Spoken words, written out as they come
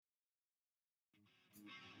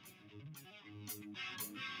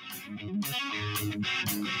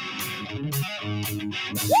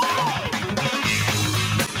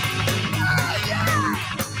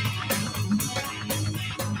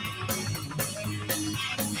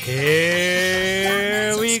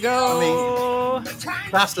Here we go.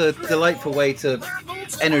 That's a delightful way to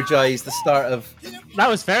energize the start of That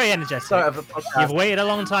was very energetic. a podcast. You've waited a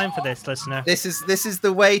long time for this, listener. This is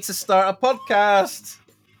the way to start a podcast.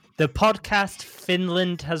 The podcast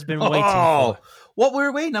Finland has been waiting Oh, for. what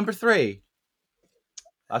were we? Number 3.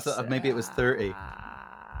 I thought maybe it was 30.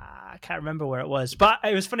 I can't remember where it was, but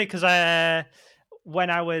it was funny because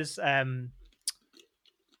when I was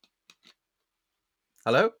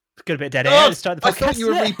Hello? got a bit dead air to start the podcast. I thought you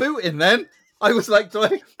were rebooting then. I was like,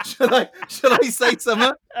 should I say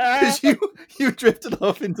something? Because you drifted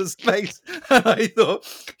off into space, and I thought,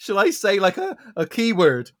 should I say like a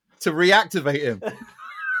keyword to reactivate him?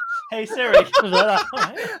 Hey Siri.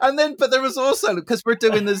 And then, but there was also, because we're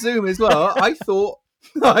doing the Zoom as well, I thought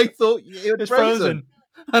it was frozen.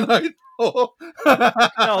 And I thought,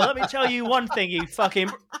 No, let me tell you one thing, you fucking.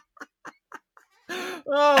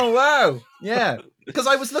 oh wow, yeah. Because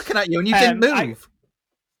I was looking at you and you didn't move.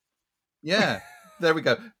 Yeah, there we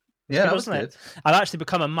go. Yeah, that was good. It? I've actually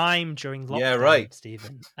become a mime during lockdown. Yeah, right,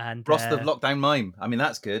 Stephen. And Rostov lockdown mime. I mean,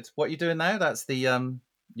 that's good. What are you doing now? That's the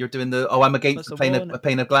you're doing the. Oh, I'm against a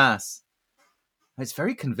pane of glass. It's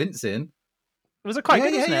very convincing. Was it quite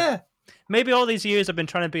good? Wasn't it? Yeah. Maybe all these years I've been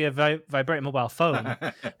trying to be a vibrating mobile phone.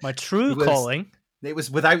 My true calling. It was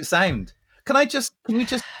without sound. Can you just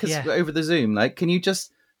because over the Zoom, like, can you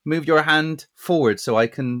just move your hand forward so I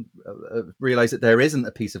can realize that there isn't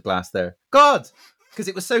a piece of glass there? God, because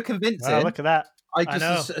it was so convincing. Oh, look at that. I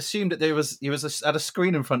just assumed that you was at a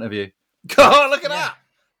screen in front of you. God, look at that.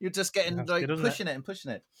 You're just getting pushing it and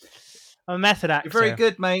pushing it. I'm a method actor. You're very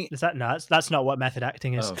good, mate. Is that nuts? That's not what method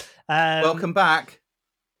acting is. Oh. Welcome back.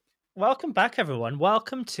 Welcome back, everyone.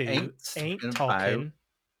 Welcome to Ain't Talking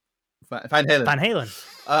Van Halen. Van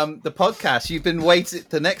Halen. The podcast you've been waiting,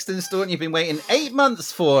 the next installment you've been waiting 8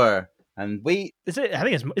 months for, and we is it? I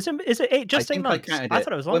think is it 8? Just 8 months. I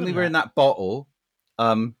thought it was longer when we were in that bottle,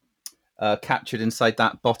 captured inside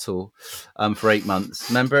that bottle, for 8 months.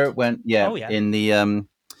 Remember when? Yeah, oh, yeah. In the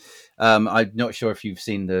I'm not sure if you've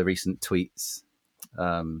seen the recent tweets,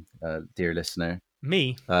 dear listener.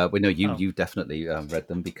 Me? We know you. Oh. You definitely read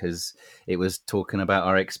them because it was talking about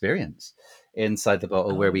our experience inside the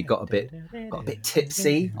bottle, where we got a bit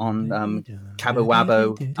tipsy on Cabo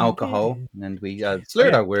Wabo alcohol, and we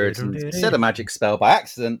slurred our words and said a magic spell by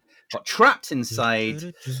accident. Got trapped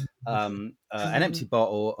inside an empty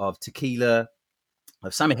bottle of tequila,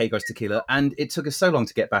 of Sammy Hagar's tequila, and it took us so long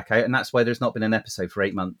to get back out, and that's why there's not been an episode for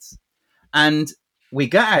 8 months. And we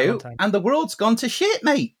got out, and the world's gone to shit,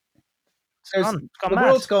 mate. The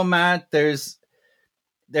world's gone mad. There's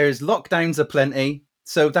lockdowns aplenty,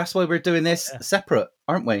 so that's why we're doing this separate,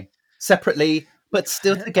 aren't we? Separately, but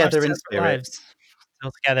still together in spirit.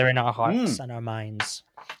 Still together in our hearts and our minds.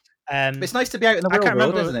 It's nice to be out in the real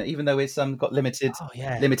world, isn't it? Even though it's got limited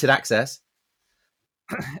access.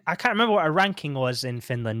 I can't remember what our ranking was in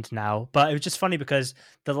Finland now, but it was just funny because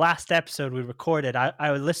the last episode we recorded,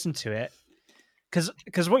 I would listen to it.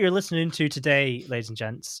 Because what you're listening to today, ladies and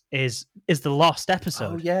gents, is the lost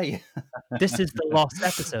episode. Oh yeah. This is the lost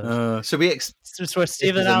episode. Should we? This is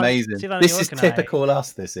amazing. This is typical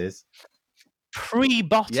us. This is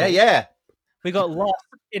pre-bottle. Yeah. We got lost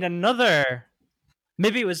in another.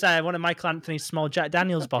 Maybe it was one of Michael Anthony's small Jack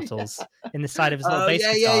Daniels bottles in the side of his little bass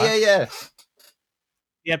guitar. Yeah.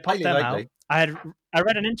 Yeah, pop them out. I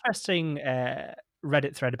read an interesting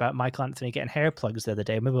Reddit thread about Michael Anthony getting hair plugs the other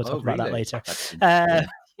day. Maybe we'll talk about that later.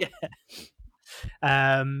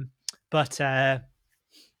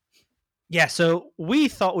 So we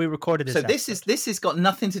thought we recorded this. So this has got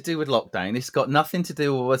nothing to do with lockdown. This has got nothing to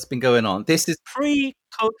do with what's been going on. This is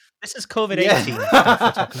This is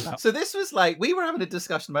COVID-19. So this was like, we were having a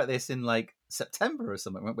discussion about this in like September or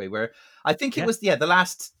something, weren't we? Where I think it was the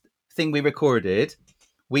last thing we recorded.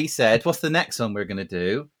 We said, what's the next one we're going to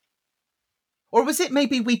do? Or was it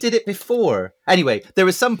maybe we did it before? Anyway, there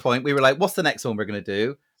was some point we were like, what's the next one we're going to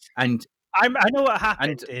do? And I know what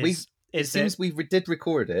happened. It seems we did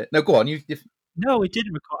record it. No, go on. No, we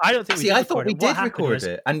didn't record. I don't think we did. I thought we did record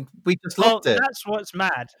it, and we just loved it. That's what's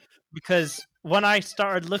mad, because when I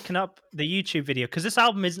started looking up the YouTube video, because this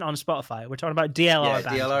album isn't on Spotify, we're talking about DLR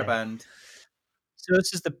Band. DLR Band. So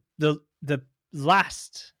this is the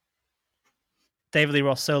last David Lee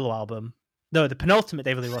Roth solo album. No, the penultimate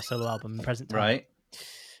David Lee Roth solo album in present time.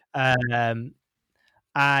 Right.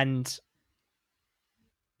 And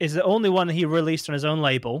is the only one that he released on his own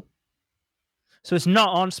label. So it's not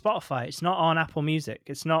on Spotify. It's not on Apple Music.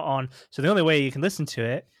 It's not on. So the only way you can listen to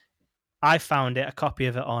it, I found a copy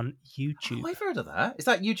of it on YouTube. Oh, I've heard of that. Is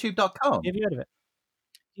that YouTube.com? Have you heard of it?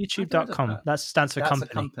 YouTube.com. That stands for That's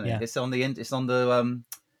company. a company. Yeah. It's on the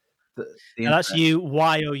the And that's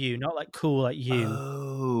YOU, not like cool like you.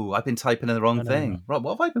 Oh, I've been typing in the wrong thing. No. Right,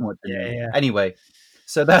 what have I been watching? Yeah. Anyway,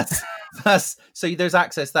 so that's so there's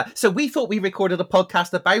access to that. So we thought we recorded a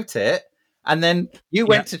podcast about it, and then you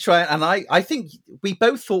went to try, and I think we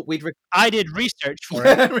both thought we'd. I did research for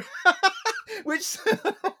it, which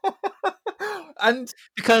and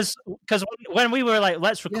because when we were like,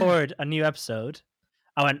 let's record a new episode,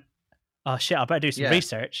 I went, oh shit, I better do some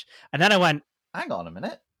research, and then I went, hang on a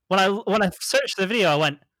minute. When I searched the video, I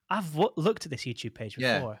went, I've looked at this YouTube page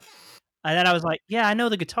before, and then I was like, yeah, I know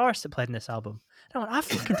the guitarist that played in this album. And I went, I've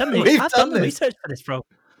fucking done I've done the research for this, bro.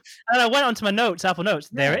 And I went onto my notes, Apple Notes.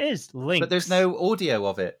 There it is, link. But there's no audio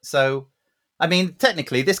of it, so I mean,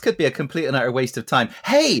 technically, this could be a complete and utter waste of time.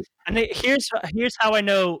 Hey, and here's how I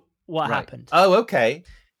know what happened. Oh, okay.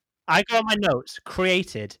 I go on my notes.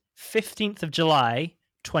 Created 15th of July,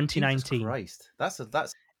 2019. Jesus Christ, that's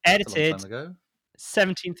edited a long time ago.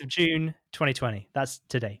 17th of June, 2020. That's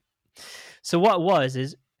today. So what it was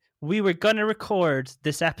is we were going to record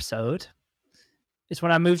this episode. It's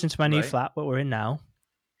when I moved into my new flat, what we're in now.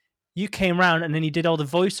 You came round and then you did all the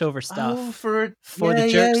voiceover stuff for the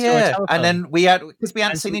Jerk Store. And then because we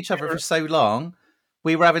hadn't seen each other for so long,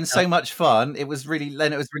 we were having so much fun. It was really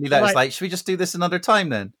late. It's like, should we just do this another time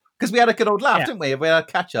then? Because we had a good old laugh, didn't we? We had a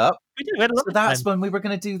catch up. We did. We had a lot so that's when we were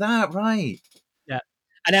going to do that, right? Yeah.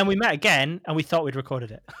 And then we met again, and we thought we'd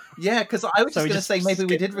recorded it. Yeah, because I was just going to say maybe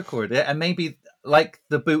we did record it, and maybe like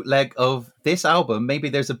the bootleg of this album, maybe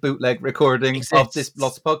there's a bootleg recording of this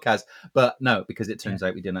Lost podcast. But no, because it turns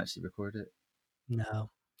out we didn't actually record it.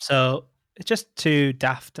 No. So it's just two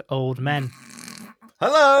daft old men.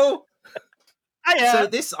 Hello. Hiya. So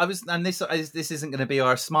this isn't going to be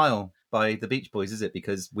our Smile by the Beach Boys, is it?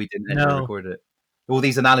 Because we didn't actually record it. All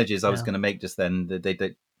these analogies I was going to make just then,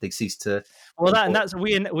 they ceased to. Well, that's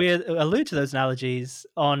we allude to those analogies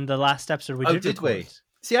on the last episode we did. Did we?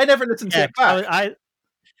 See, I never listened to it back.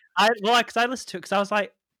 Because I listened to it because I was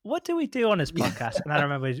like, what do we do on this podcast? And I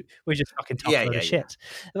remember we just fucking talk a lot of shit.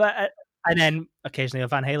 But, and then occasionally a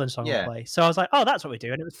Van Halen song will play. So I was like, oh, that's what we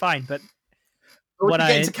do, and it was fine. But when I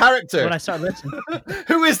get into character, when I started listening,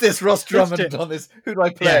 who is this Ross Drummond on this? Who do I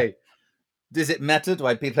play? Yeah. Is it meta? Do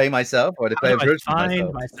I play myself, or do I play a version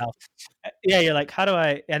of myself? Yeah, you're like, how do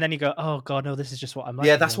I? And then you go, oh god, no, this is just what I'm like.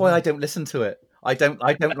 Yeah, that's why I don't listen to it. I don't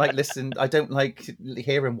like listen. I don't like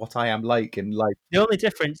hearing what I am like in life. The only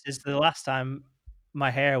difference is the last time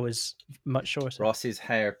my hair was much shorter. Ross's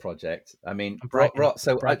hair project. I mean,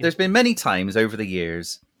 there's been many times over the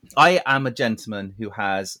years. I am a gentleman who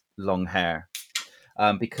has long hair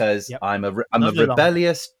because I'm a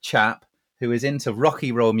rebellious chap who is into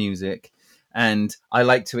rocky roll music. And I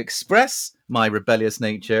like to express my rebellious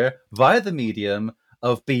nature via the medium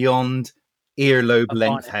of beyond earlobe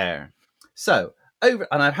length hair. So, and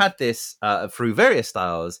I've had this through various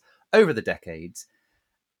styles over the decades.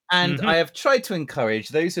 And I have tried to encourage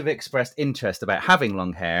those who've expressed interest about having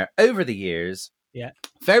long hair over the years. Yeah.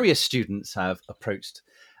 Various students have approached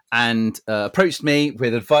me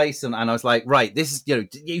with advice. And I was like, right, this is,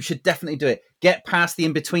 you should definitely do it. Get past the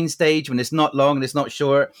in-between stage when it's not long and it's not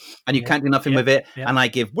short and you can't do nothing with it. Yeah. And I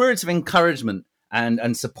give words of encouragement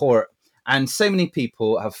and support. And so many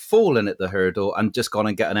people have fallen at the hurdle and just gone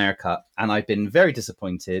and get an haircut. And I've been very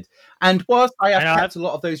disappointed. And whilst I have kept a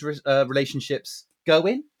lot of those relationships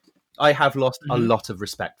going, I have lost a lot of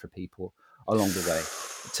respect for people along the way,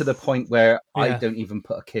 to the point where I don't even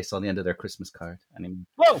put a kiss on the end of their Christmas card anymore.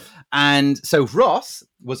 Whoa! And so Ross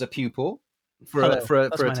was a pupil for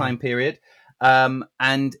a time period.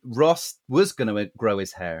 And Ross was going to grow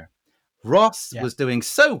his hair. Ross was doing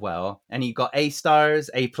so well, and he got A stars,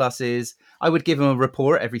 A pluses. I would give him a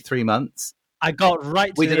report every 3 months. I got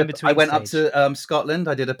right to the in-between I went up to Scotland.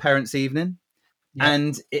 I did a parents' evening,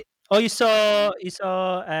 and you saw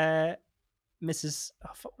Mrs. Oh,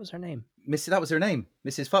 what was her name? That was her name.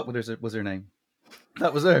 Mrs. Fuck was her name.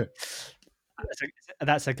 That was her.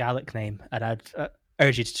 That's a Gaelic name, and I'd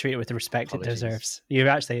urge you to treat it with the respect it deserves. You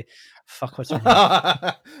actually fuck what's her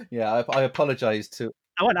name? Yeah, I apologise to.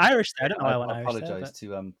 I went Irish there. I don't know why I went Irish. I apologise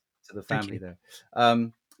to the family there.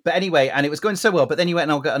 But anyway, and it was going so well. But then you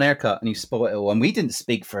went and got an haircut, and you spoiled it all. And we didn't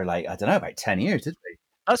speak for about 10 years, did we?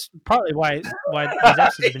 That's partly why these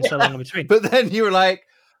episodes have been so long in between. But then you were like,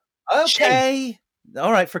 okay,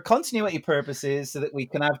 all right, for continuity purposes, so that we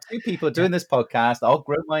can have two people doing this podcast, I'll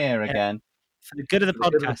grow my hair again. For the good of the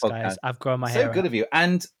podcast, guys, I've grown my hair. So good of you.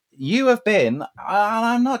 And you have been, and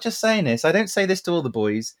I'm not just saying this, I don't say this to all the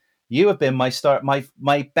boys, you have been my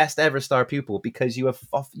best ever star pupil, because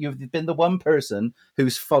you've been the one person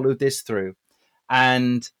who's followed this through.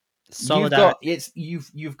 And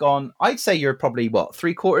you've gone, I'd say you're probably what,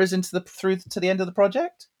 3/4 into the end of the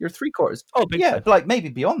project? You're 3/4. Oh, big time. Like maybe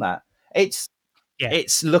beyond that. It's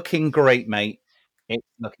looking great, mate. It's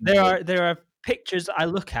looking great. There are pictures I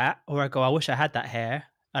look at or I go, I wish I had that hair,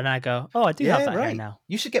 and I go, oh, I do have that hair now.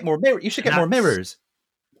 You should get more more mirrors.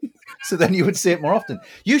 So then you would see it more often.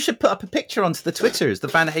 You should put up a picture onto the Twitters, the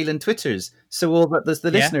Van Halen Twitters, so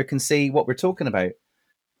the listener can see what we're talking about.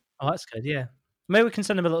 Oh, that's good. Yeah, maybe we can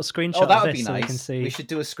send them a little screenshot. Oh, that would be nice. So we can see. We should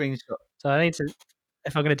do a screenshot. So I need to,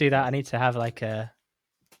 if I'm going to do that, I need to have like a,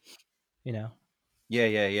 Yeah.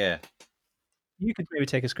 You could maybe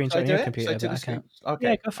take a screenshot on your computer, but I can't. Okay,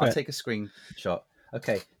 yeah, go for I'll it. take a screenshot.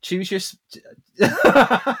 Okay, choose your.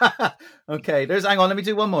 Okay, hang on. Let me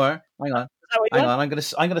do one more. Hang on. I'm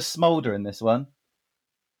gonna smolder in this one.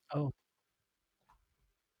 Oh,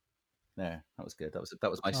 there. That was good. That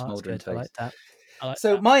was my smoldering face. I like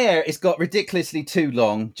that. My hair has got ridiculously too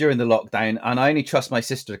long during the lockdown, and I only trust my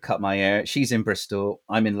sister to cut my hair. She's in Bristol.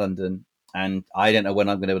 I'm in London. And I don't know when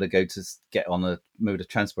I'm going to be able to go to get on a mode of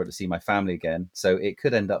transport to see my family again. So it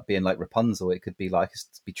could end up being like Rapunzel. It could be like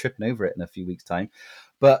be tripping over it in a few weeks' time.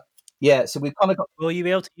 But yeah, so we've kind of got. Will you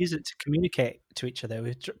be able to use it to communicate to each other?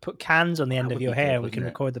 We put cans on the end of your hair, and we can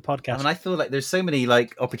record the podcast. I mean, I feel like there's so many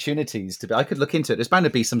like opportunities to be. I could look into it. There's bound to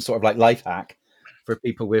be some sort of like life hack for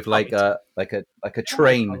people with like a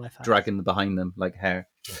train dragging behind them like hair.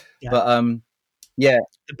 Yeah. But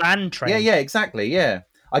the band train. Yeah, exactly. Yeah.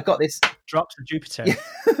 I got this. Drops of Jupiter.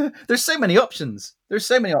 Yeah. There's so many options. Yeah,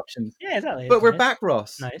 exactly. But we're back,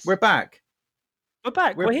 Ross. Nice. We're back.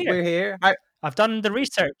 We're here. We're here. I've done the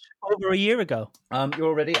research over a year ago. You're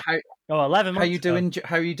already 11 months.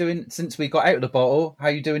 How are you doing since we got out of the bottle? How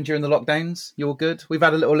are you doing during the lockdowns? You all good? We've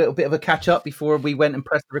had a little bit of a catch up before we went and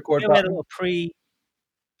pressed the record button. We had a little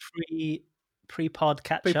pre-pod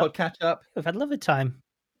catch up. We've had a lovely time.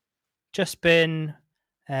 Just been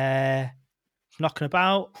knocking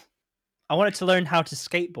about. I wanted to learn how to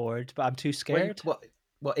skateboard, but I'm too scared. Wait,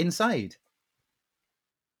 what inside?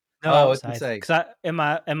 No, outside. Because in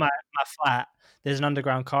my flat, there's an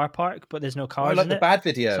underground car park, but there's no cars. Like the bad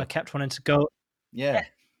video. So I kept wanting to go. Yeah.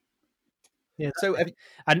 So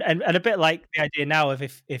and a bit like the idea now of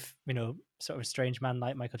if sort of a strange man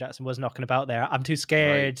like Michael Jackson was knocking about there, I'm too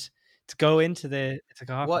scared to go into the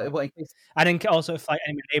car park. And then also if like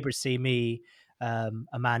any of my neighbors see me, a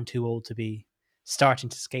man too old to be starting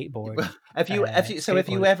to skateboard. Have you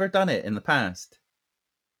ever done it in the past?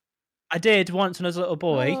 I did once when I was a little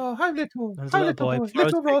boy. Oh, how little? Little boy.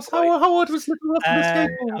 Little Ross. How old was little Ross on the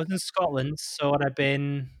skateboard? I was in Scotland, so I'd have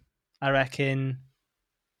been, I reckon,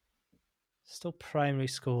 still primary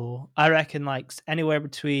school. I reckon like anywhere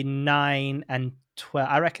between 9 and 12.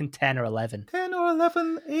 I reckon 10 or 11. 10 or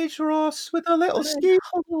 11 age Ross with a little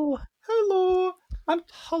skateboard. Hello.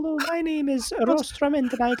 Hello, my name is Ross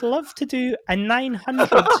Drummond, and I'd love to do a 900.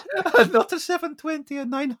 Not a 720, a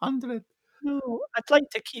 900. No, I'd like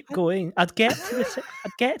to keep going. I'd get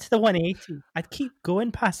to the 180. I'd keep going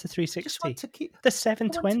past the 360. Just want to keep the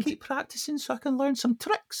 720. I want to keep practicing so I can learn some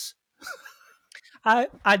tricks.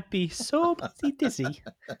 I'd be so dizzy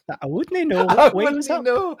that I wouldn't know what way was up.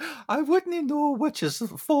 I wouldn't know which is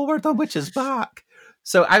forward and which is back.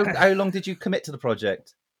 So how long did you commit to the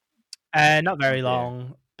project? Not very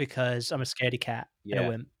long, because I'm a scaredy cat and a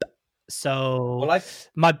wimp. So one of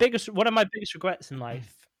my biggest regrets in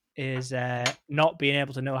life is not being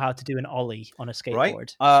able to know how to do an ollie on a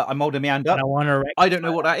skateboard. Right. I'm holding my hand up. I don't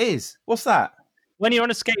know what that is. What's that? When you're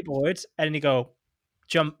on a skateboard and you go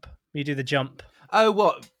jump, you do the jump. Oh,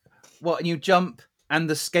 what? And you jump and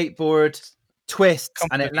the skateboard twists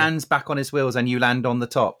and it lands back on its wheels and you land on the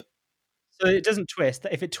top. So it doesn't twist.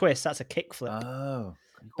 If it twists, that's a kickflip. Oh.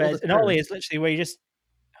 But an ollie is literally where you just...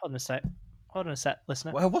 Hold on a sec,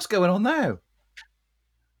 listener. Well, what's going on now?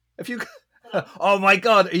 If you... Oh my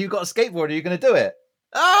God, you got a skateboard, are you going to do it?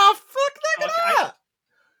 Oh, fuck, look at that!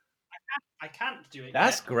 I can't do it.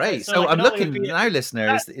 That's great. So I'm looking now,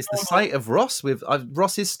 listener, it's the sight of Ross with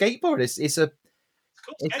Ross's skateboard. It's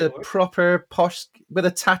a proper posh, with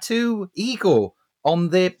a tattoo eagle on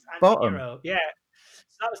the bottom. Yeah.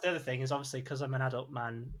 So that was the other thing, is obviously because I'm an adult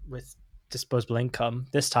man with disposable income,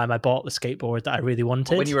 this time I bought the skateboard that I really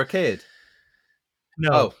wanted. When you were a kid?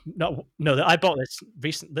 No, I bought this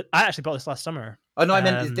recently. I actually bought this last summer. Oh no, I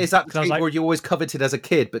meant is that the skateboard you always coveted as a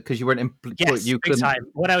kid because you weren't you couldn't. Time.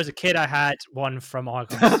 When I was a kid, I had one from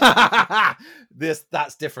Argos.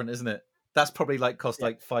 That's different, isn't it? That's probably cost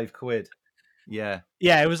like £5. Yeah.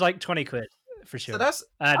 Yeah, it was like 20 quid for sure. So that's.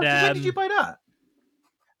 And When did you buy that?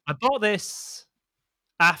 I bought this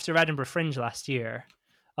after Edinburgh Fringe last year.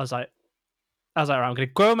 I was like, right, I'm going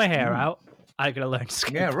to grow my hair out. I'm going to learn to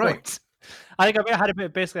skateboard. Yeah, right. I think I had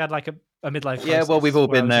basically had like a midlife crisis. Yeah, well, we've all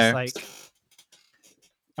where been I was there. just like,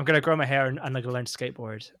 I'm going to grow my hair and I'm going to learn to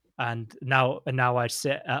skateboard. And now I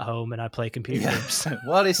sit at home and I play computer games.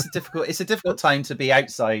 Well, it's a difficult time to be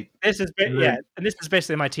outside. And this is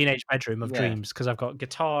basically my teenage bedroom of dreams because I've got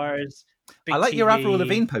guitars. I like TV, your Avril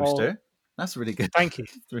Lavigne poster. That's really good. Thank you.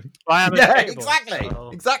 I am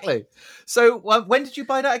exactly. So when did you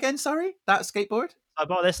buy that again? Sorry, that skateboard. I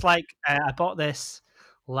bought this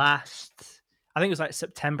last. I think it was like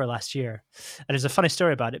September last year, and there's a funny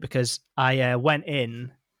story about it because I went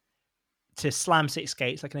in to Slam City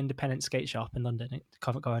Skates, like an independent skate shop in London, at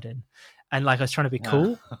Covent Garden, and like I was trying to be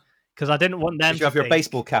cool because I didn't want them. Did you have your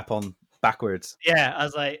baseball cap on backwards? Yeah, I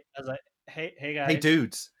was like, hey guys, hey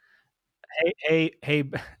dudes, hey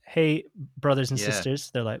brothers and sisters.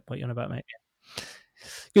 They're like, what you on about, mate?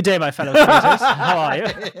 Good day, my fellow skaters. How are you?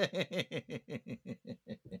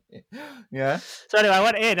 Yeah. So anyway, I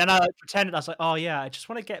went in and I pretended I was like, oh yeah, I just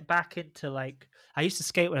want to get back into like I used to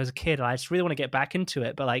skate when I was a kid and I just really want to get back into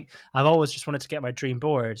it, but like I've always just wanted to get my dream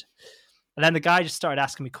board. And then the guy just started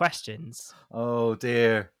asking me questions. Oh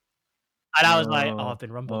dear. And I was like, oh, I've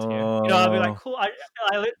been rumbled here. You know, I'd be like, cool. I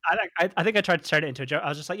think I tried to turn it into a joke. I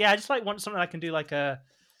was just like, yeah, I just like want something I can do like a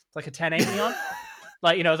 1080 on.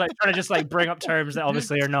 Like, you know, I was like trying to just like bring up terms that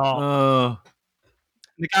obviously are not.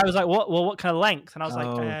 The guy was like, what kind of length? And I was like,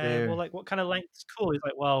 well, like what kind of length is cool? He's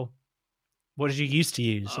like, well, what did you used to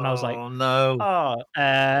use? And I was like,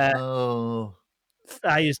 I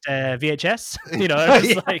used VHS. You know, I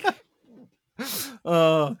was like,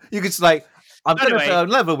 you could just like, I'm going to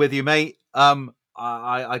level with you, mate.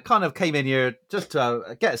 I kind of came in here just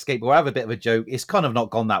to get a skateboard. I have a bit of a joke. It's kind of not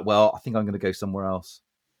gone that well. I think I'm going to go somewhere else.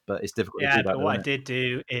 But it's difficult to do that. But what I did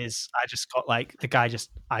do is I just got like the guy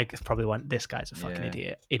I probably went, this guy's a fucking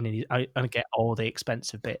idiot. I'm going to get all the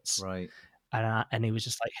expensive bits. Right. And he was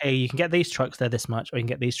just like, hey, you can get these trucks, they're this much, or you can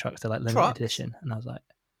get these trucks, they're like limited edition. And I was like,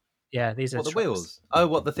 yeah, these are the wheels. Oh,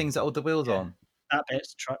 what the things that hold the wheels on? That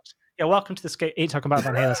bit's trucks. Yeah, welcome to the skate. Ain't talking about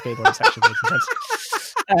Van Halen skateboarding section.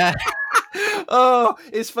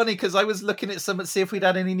 It's funny because I was looking at some to see if we'd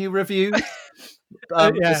had any new reviews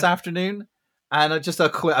this afternoon. And I just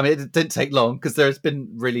quit. I mean, it didn't take long because there's been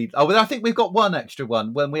really. Oh, I think we've got one extra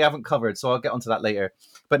one when we haven't covered, so I'll get onto that later.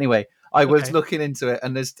 But anyway, I was looking into it,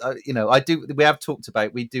 and there's, we have talked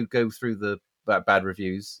about. We do go through the bad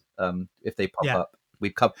reviews if they pop up.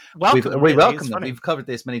 We welcome them. We've covered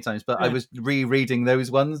this many times, but I was rereading those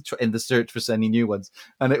ones in the search for any new ones,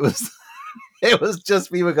 and it was, it was just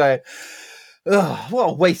we were going. Oh,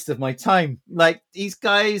 what a waste of my time! Like these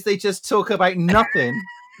guys, they just talk about nothing.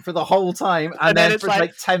 For the whole time, and then for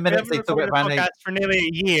like 10 minutes they talk about Van Halen for nearly a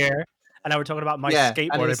year, and now we're talking about my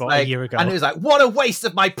skateboard I bought a year ago, and it was like, what a waste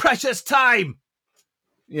of my precious time.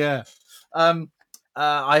 Yeah.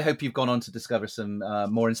 I hope you've gone on to discover some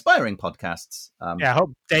more inspiring podcasts. I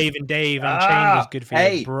hope Dave and Dave Unchained is good for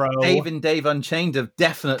you, bro. Dave and Dave Unchained have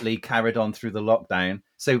definitely carried on through the lockdown.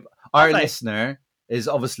 So our listener is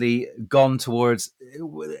obviously gone towards.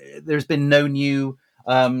 There's been no new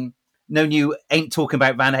Ain't Talking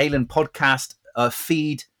About Van Halen podcast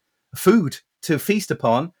food to feast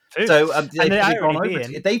upon. So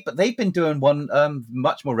they've been doing one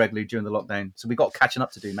much more regularly during the lockdown. So we got catching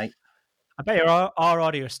up to do, mate. I bet our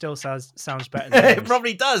audio still sounds better than it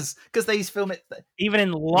probably does because they film it even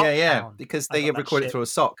in lockdown. Yeah, because they record it through a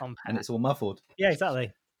sock and it's all muffled. Yeah,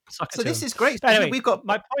 exactly. So this is great. Anyway, we've got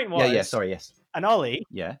my point was an ollie.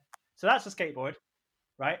 Yeah. So that's a skateboard.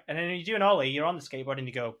 Right, and then you do an ollie, you're on the skateboard, and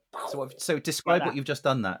you go. So describe what you've just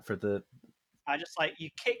done. That for the. I just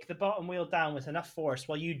you kick the bottom wheel down with enough force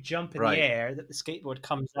while you jump in the air that the skateboard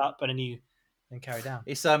comes up, and then you carry down.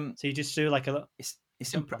 It's So you just do like a. It's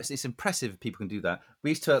impressive. People can do that.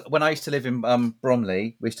 When I used to live in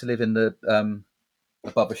Bromley, we used to live in the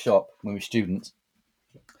above a shop when we were students.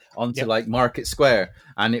 Onto like Market Square,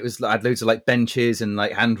 and it was I had loads of like benches and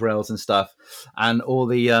like handrails and stuff, and all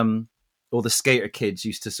the skater kids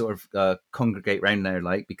used to sort of congregate around there,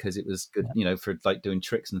 like, because it was good, for like doing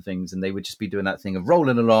tricks and things. And they would just be doing that thing of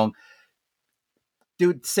rolling along,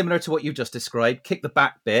 do similar to what you just described, kick the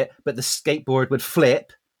back bit, but the skateboard would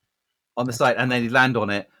flip on the side and then you'd land on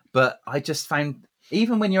it. But I just found,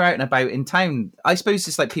 even when you're out and about in town, I suppose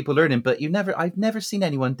it's like people learning, but I've never seen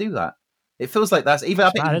anyone do that. It feels like that's even,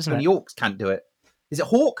 I think Tony Hawks can't do it. Is it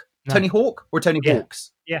Hawk? No. Tony Hawk or Tony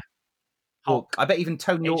Hawks? Yeah. Hawk. I bet even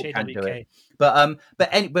Tony Hawk can't do it.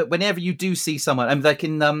 But whenever you do see someone, I'm like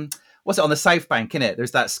in what's it on the South Bank, innit?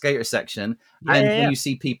 There's that skater section. Yeah, And yeah, when you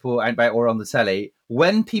see people out and about or on the telly,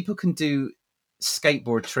 when people can do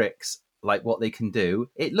skateboard tricks like what they can do,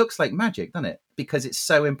 it looks like magic, doesn't it? Because it's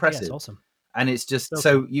so yeah, impressive. it's awesome. And it's just So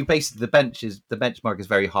so you basically the benchmark is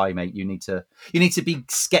very high, mate. You need to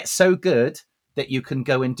get so good that you can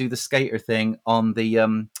go and do the skater thing on the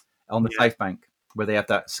South Bank where they have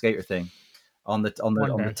that skater thing on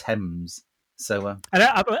the Thames. So and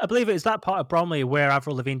I believe it is that part of Bromley where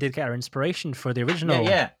Avril Lavigne did get her inspiration for the original.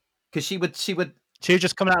 yeah, because she would She was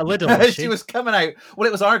just coming out of Lidl. she was coming out. Well,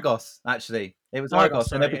 it was Argos actually. It was Argos,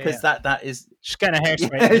 sorry, because yeah. that is she's getting her hair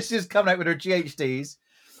straight. Yeah, she's coming out with her GHDs,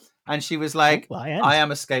 and she was like, "I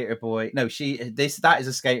am a skater boy." No, that is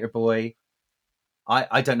a skater boy.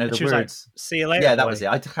 I don't know the words. Like, see you later. Yeah, that boy. was it.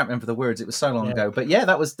 I can't remember the words. It was so long ago. But yeah,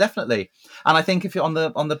 that was definitely. And I think if you're on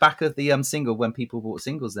the back of the single, when people bought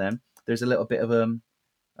singles, then there's a little bit of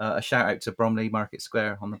a shout out to Bromley Market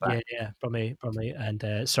Square on the back. Yeah, Bromley,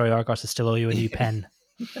 and sorry, Argos, I still owe you a new pen.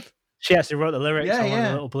 She actually wrote the lyrics on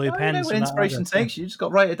the little blue pens. You know, when inspiration takes you, just got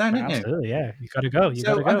to write it down, didn't you? Absolutely, yeah. You got to go.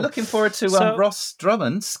 I'm looking forward to Ross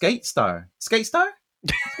Drummond, Skate Star, Skate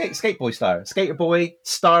Boy Star, Skater Boy,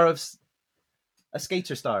 star of a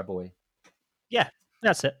skater star boy. Yeah,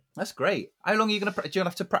 that's it. That's great. How long are you gonna? Do you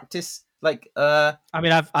have to practice? Like, I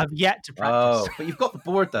mean, I've yet to practice. Oh, but you've got the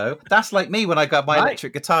board though. That's like me when I got my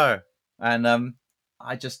electric guitar, and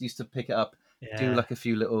I just used to pick it up, do like a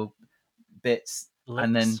few little bits,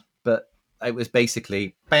 and then. But it was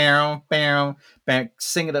basically bow, bow, bow,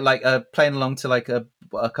 singing it like playing along to like a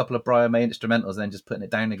couple of Brian May instrumentals, and then just putting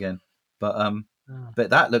it down again. But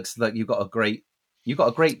but that looks like you got a great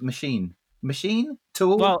machine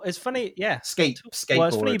tool. Well, it's funny, skateboard. Well,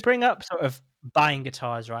 it's funny you bring up sort of buying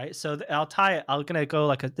guitars, right? So I'll tie it. I'm gonna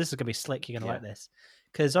go this is gonna be slick. You're gonna like this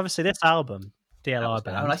because obviously this album. DLR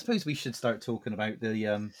band. And I suppose we should start talking about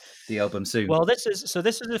the album soon. Well, this is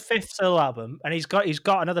the fifth solo album, and he's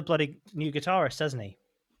got another bloody new guitarist, hasn't he?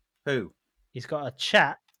 Who? He's got a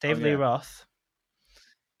chap, David Lee Roth.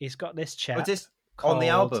 He's got this chap. But this on the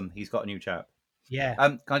album, he's got a new chap. Yeah.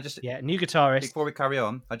 Can I just new guitarist. Before we carry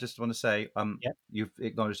on, I just want to say you've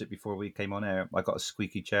acknowledged it before we came on air. I got a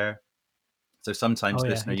squeaky chair, so sometimes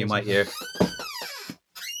listener you might hear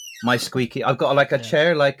my squeaky. I've got like a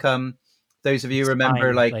chair like those of you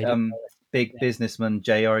remember big businessman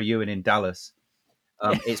J.R. Ewing in Dallas.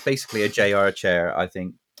 It's basically a JR chair, I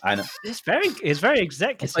think. And it's very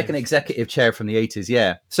executive. It's like an executive chair from the 80s,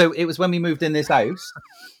 yeah. So it was when we moved in this house.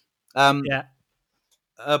 A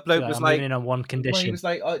bloke was like, in on one condition. He was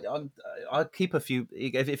like, I'll keep a few.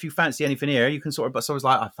 If you fancy anything here, you can sort of. But so I was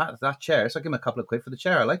like, I fancy that chair, so I give him a couple of quid for the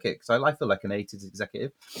chair. I like it because I feel like an 80s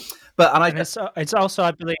executive. But it's also, I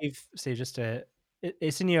believe, Steve, just to.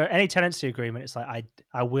 It's in your any tenancy agreement. It's like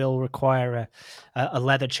I will require a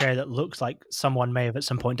leather chair that looks like someone may have at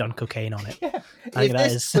some point done cocaine on it. Yeah.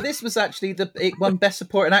 So this was actually it won Best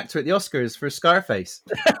Supporting Actor at the Oscars for Scarface.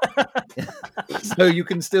 So you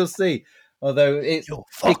can still see, although it's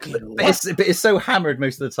so hammered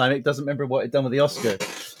most of the time, it doesn't remember what it done with the Oscar.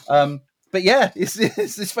 But yeah, it's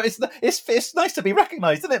nice to be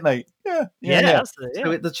recognised, isn't it, mate? Yeah.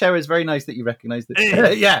 So the chair is very nice that you recognised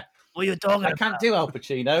it. Yeah. What are you talking about? I can't do Al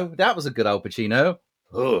Pacino. That was a good Al Pacino.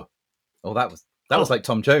 Oh, that was like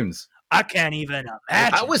Tom Jones. I can't even imagine.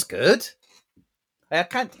 That was good. I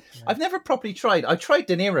can't. I've never properly tried. I tried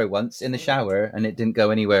De Niro once in the shower, and it didn't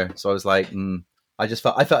go anywhere. So I was like, I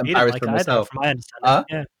felt embarrassed for myself. From my understanding,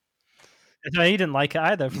 yeah. No, he didn't like it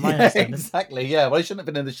either, from my understanding. Exactly, yeah. Well, I shouldn't have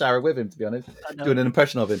been in the shower with him, to be honest, doing an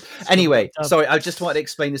impression of him. Anyway, sorry, I just wanted to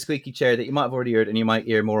explain the squeaky chair that you might have already heard, and you might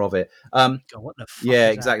hear more of it. God, what the fuck yeah,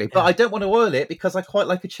 exactly. But I don't want to oil it because I quite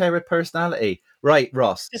like a chair with personality. Right,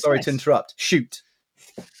 Ross, sorry to interrupt. Shoot.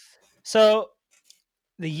 So,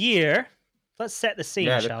 the year, let's set the scene,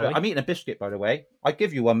 shall we? I'm eating a biscuit, by the way. I'd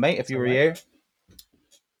give you one, mate, if you were here.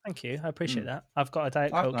 Thank you, I appreciate that. I've got a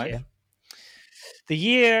Diet Coke here. The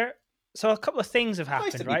year... So a couple of things have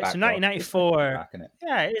happened, right? So 1994,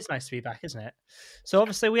 yeah, it is nice to be back, isn't it? So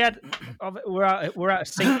obviously we're out of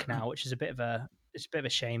sync now, which is a bit of a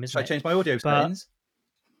shame, isn't it? I changed my audio settings.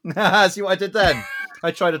 See what I did then?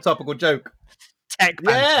 I tried a topical joke. Tech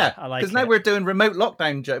banter. Yeah, I like it. Because now we're doing remote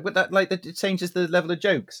lockdown joke. But that it changes the level of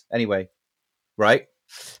jokes. Anyway, right?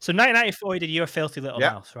 So 1994, you did Your Filthy Little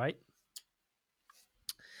Mouth, right?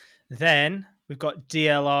 Then we've got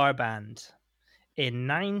DLR Band. In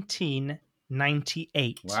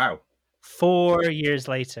 1998. Wow. 4 years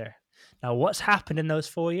later. Now, what's happened in those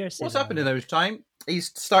 4 years? What's happened in those time?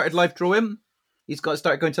 He's started live drawing. He's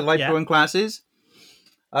started going to live drawing classes.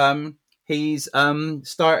 He's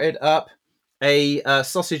started up a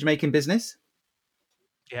sausage making business.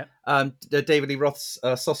 Yeah. The David Lee Roth's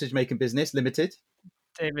Sausage Making Business Limited.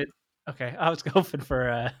 David. Okay, I was hoping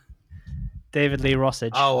for David Lee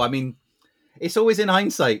Rossage. Oh, I mean, it's always in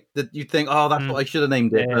hindsight that you'd think, oh, that's what I should have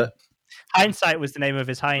named it. Yeah. But Hindsight was the name of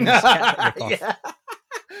his Heinz ketchup ripoff. Yeah.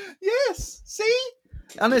 Yes. See,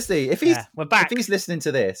 honestly, if we're back. if he's listening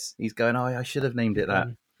to this, he's going, oh, I should have named it that.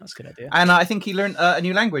 That's a good idea. And I think he learned a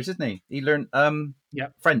new language, didn't he? He learned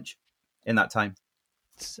French in that time.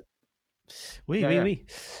 Oui.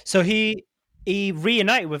 So he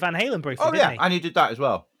reunited with Van Halen briefly, didn't he? And he did that as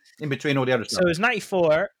well, in between all the other stuff. So it was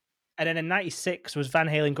 94, and then in 96 was Van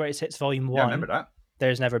Halen Greatest Hits Volume 1. Yeah, I remember that.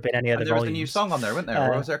 There's never been any other there was volumes. a new song on there, wasn't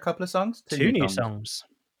there? Or was there a couple of songs? Two new songs.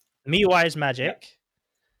 Me Wise Magic.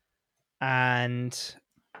 And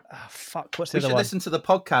what's the other one? We should listen to the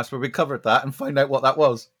podcast where we covered that and find out what that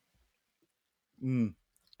was.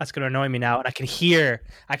 That's going to annoy me now, and I can hear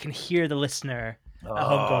the listener at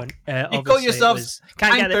home going. You call yourselves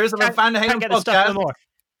anchors of a Van Halen podcast.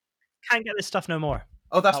 Can't get this stuff no more.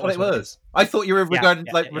 Oh, that's what it was. I thought you were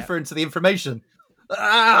referring to the information.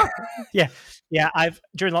 Yeah.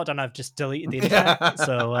 During lockdown, I've just deleted the internet,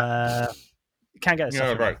 so can't get this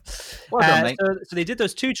stuff. Right. Well done, mate. So they did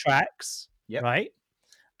those 2 tracks, right?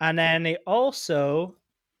 And then they also,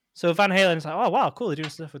 so Van Halen's like, oh wow, cool, they're doing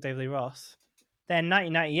stuff with David Lee Roth. Then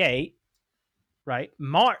 1998, right?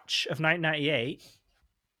 March of 1998,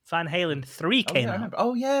 Van Halen 3 came out.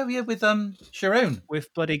 Oh yeah, with Sharon.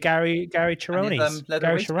 With bloody Gary Chirones.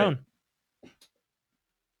 Gary Cherone.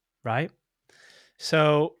 Right?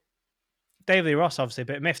 So David Lee Roth, obviously a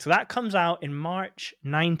bit miffed. So that comes out in March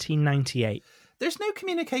 1998. There's no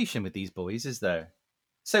communication with these boys, is there?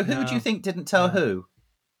 So who do you think didn't tell who?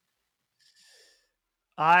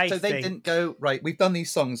 They didn't go, right, we've done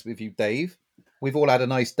these songs with you, Dave. We've all had a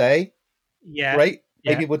nice day. Yeah. Right?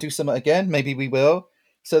 Maybe we'll do something again. Maybe we will.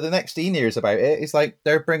 So the next he hears about it is like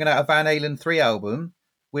they're bringing out a Van Halen 3 album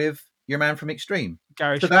with your man from Extreme.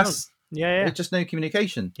 Gary so that's there's just no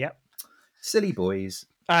communication. Yep. Silly boys.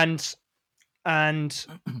 And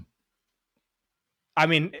I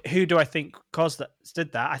mean, who do I think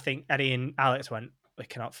did that? I think Eddie and Alex went, we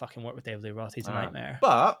cannot fucking work with David Lee Roth. He's a nightmare.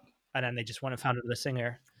 And then they just went and found another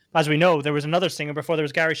singer. As we know, there was another singer before there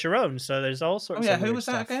was Gary Cherone, so there's all sorts of who was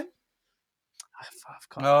stuff. that again?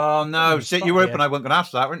 Oh, no. Shit, you were hoping I wasn't going to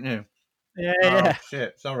ask that, weren't you? Yeah.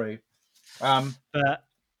 Shit, sorry. But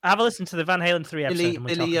have a listen to the Van Halen 3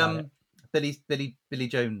 episode. Billy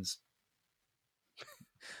Jones.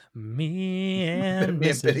 Me and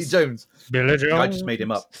Billy Jones. Billy Jones. I just made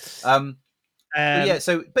him up. But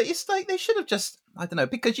it's like they should have just, I don't know,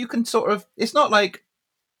 because you can sort of, it's not like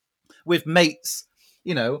with mates,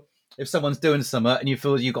 you know, if someone's doing something and you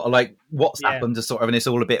feel you got to like WhatsApp them to sort of, and it's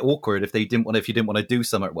all a bit awkward if you didn't want to do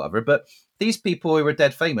something or whatever. But these people who were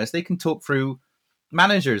dead famous, they can talk through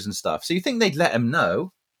managers and stuff. So you think they'd let them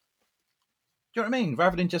know? Do you know what I mean?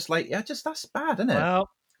 Rather than just like, that's bad, isn't it? Well,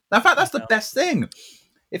 in fact, that's the best thing.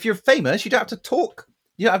 If you're famous, you don't have to talk.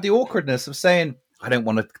 You don't have the awkwardness of saying, I don't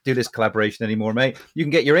want to do this collaboration anymore, mate. You can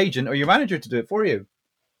get your agent or your manager to do it for you.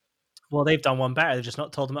 Well, they've done one better. They've just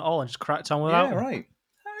not told them at all and just cracked on without them. Right.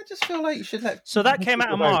 I just feel like you should let... So that came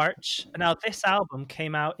out in March, and now this album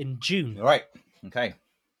came out in June. Right. Okay.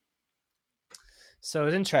 So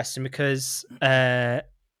it's interesting because David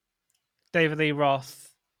Lee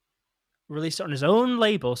Roth released it on his own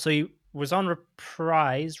label. So he was on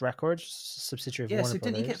Reprise Records, subsidiary of Warner Brothers.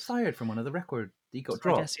 Didn't he get fired from one of the records? He got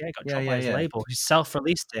dropped. I guess, he got dropped by his label. He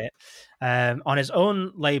self-released it on his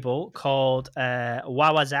own label called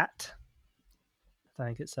Wawazat. I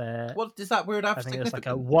think it's what does that word have? I think it's like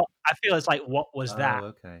a what. I feel it's like what was that?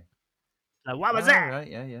 Okay. Like, what was that? Right.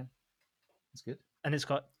 Yeah. That's good. And it's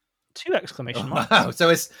got 2 exclamation marks. Wow. So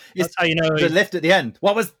it's that's how you know the lift at the end.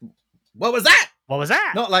 What was that? What was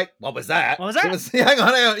that? Not like what was that? What was that? It was, hang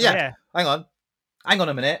on. Yeah. Hang on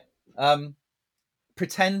a minute.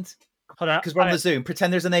 Pretend. Hold on. Because we're on the Zoom.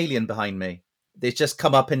 Pretend there's an alien behind me. It's just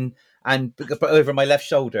come up and over my left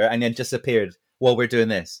shoulder and then just appeared while we're doing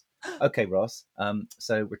this. Okay, Ross.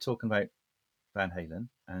 So we're talking about Van Halen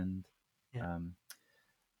and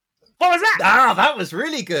what was that? Ah, that was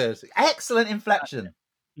really good. Excellent inflection.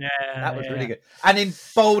 Yeah, that was really good. And in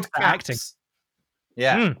bold caps. Acting.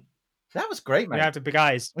 Yeah, that was great, man. You have to big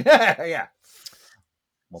eyes. Yeah.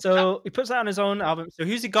 So he puts that on his own album. So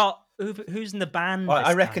who's he got? Who's in the band? Well,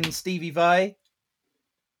 I reckon Stevie Vai.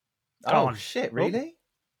 Gone. Shit! Really?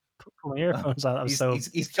 Put my earphones out.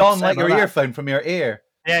 He's gone like your earphone from your ear.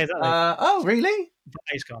 Yeah, exactly. Really?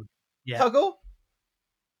 He's gone. Yeah. Tuggle?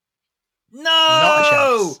 No! Not a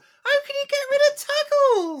chance. How can you get rid of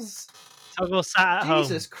Tuggles? Tuggle sat at home.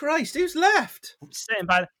 Jesus Christ, who's left? Sitting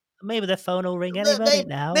by. maybe the phone will ring any minute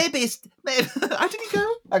now. Maybe how did he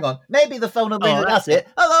go? Hang on. Maybe the phone will ring. Oh, That's it.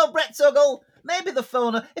 Hello, Brett Tuggle. Maybe the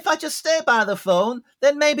phone. If I just stay by the phone,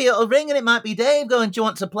 then maybe it'll ring and it might be Dave going, "Do you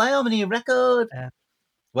want to play on a new record?" Yeah.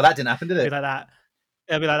 Well, that didn't happen, did It'll it? be like that.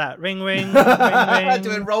 It'll be like that. Ring, ring, ring, ring.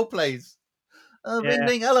 Doing role plays. Ring, Yeah.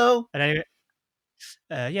 ring. Hello. And anyway,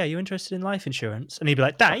 yeah, you interested in life insurance? And he'd be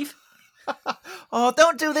like, Dave. Oh,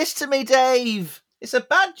 don't do this to me, Dave. It's a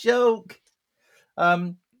bad joke.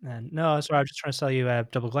 And no, sorry, I'm just trying to sell you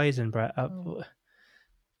double glazing, Brett. Your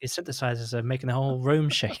synthesizers are making the whole room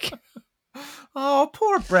shake. Oh,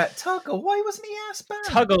 poor Brett Tuggle. Why wasn't he asked back?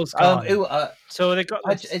 Tuggle's gone. So they got.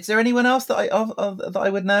 Is there anyone else that I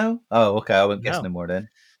would know? Oh, okay. I won't guess no more then.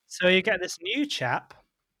 So you get this new chap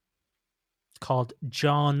called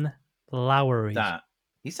John Lowry.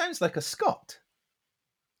 He sounds like a Scot.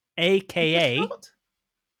 AKA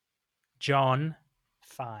John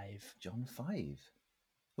 5. John 5.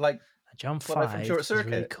 Like John 5 from Short Circuit.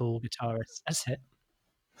 Is a really cool guitarist. That's it.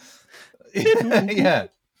 Yeah.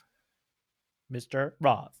 Mr.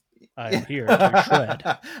 Roth, I'm here to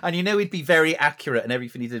shred. And you know he'd be very accurate in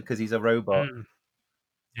everything he did because he's a robot.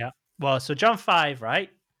 Yeah. Well, so John 5, right,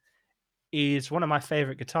 is one of my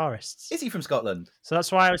favourite guitarists. Is he from Scotland? So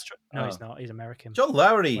that's why I was... No, he's not. He's American. John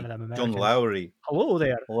Lowry. One of them John Lowry. Hello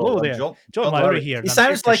there. Hello there. John Lowry here. He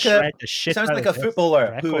sounds like a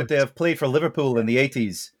footballer who would have played for Liverpool in the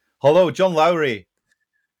 80s. Hello, John Lowry.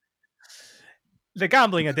 The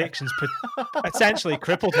gambling addictions essentially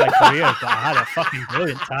crippled my career, but I had a fucking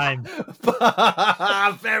brilliant time.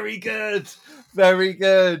 Very good. Very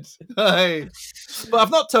good. But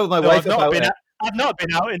I've not told my wife about it. I've not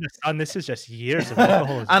been out in the sun. This is just years of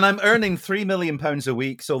alcoholism. And I'm earning £3 million a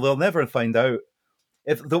week, so they'll never find out.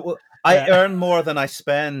 I earn more than I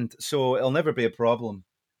spend, so it'll never be a problem.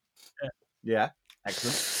 Yeah.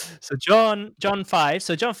 Excellent. So John 5.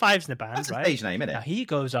 So John 5's in the band, That's a right? stage name, isn't it? Now he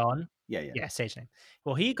goes on. Yeah, stage name.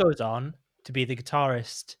 Well, he goes on to be the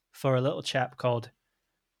guitarist for a little chap called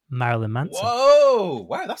Marilyn Manson. Whoa!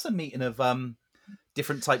 Wow, that's a meeting of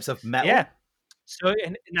different types of metal. Yeah. So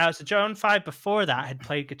John 5 before that had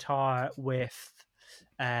played guitar with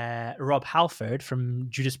Rob Halford from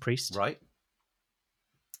Judas Priest. Right.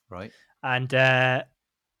 And I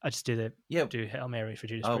just do do Hail Mary for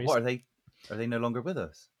Judas Priest. What are they? Are they no longer with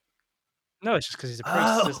us? No, it's just because he's a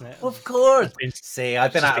priest, isn't it? Of course. See,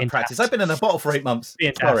 I've been out of practice. I've been in a bottle for 8 months.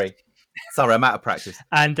 Sorry, I'm out of practice.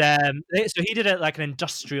 And so he did an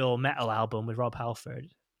industrial metal album with Rob Halford.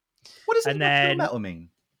 What does industrial metal mean?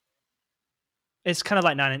 It's kind of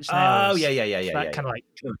like Nine Inch Nails. Oh, yeah. Kind of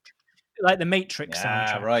like the Matrix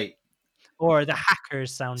soundtrack. Right. Or the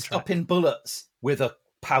Hackers soundtrack. Stopping bullets with a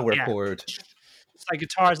power chord. It's like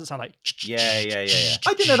guitars that sound like... Yeah.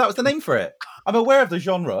 I didn't know that was the name for it. I'm aware of the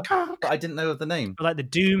genre, but I didn't know of the name. Like the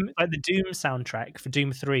Doom soundtrack for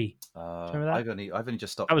Doom 3. Remember that? I've only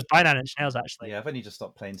just stopped. That was by Nine Inch Nails, actually. Yeah, I've only just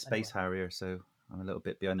stopped playing Space Harrier, so I'm a little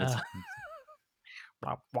bit behind the times.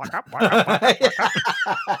 But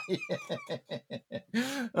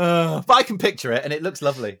I can picture it, and it looks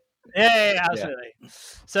lovely. Yeah, absolutely. Yeah.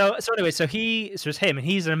 So anyway, so it's him, and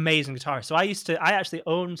he's an amazing guitarist. So I actually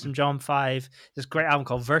owned some John 5, this great album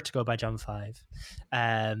called Vertigo by John 5.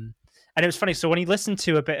 And it was funny. So when you listen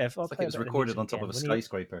to a bit of, it was recorded on top of a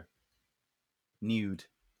skyscraper, nude.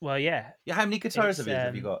 Well, yeah. How many guitars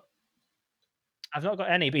have you got? I've not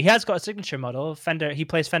got any, but he has got a signature model. Fender. He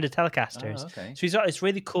plays Fender Telecasters. Oh, okay. So he's got this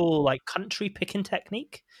really cool like country picking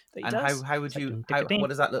technique that he does. And how would you? What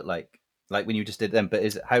does that look like? Like when you just did them, but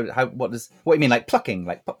is it what do you mean, like plucking,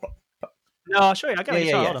 like pop, pop, pop? No, I'll show you. I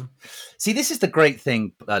got them. See, this is the great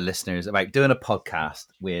thing, listeners, about doing a podcast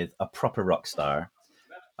with a proper rock star.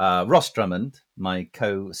 Ross Drummond, my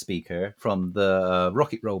co-speaker from the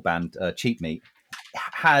rock and roll band Cheap Meat,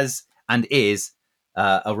 has and is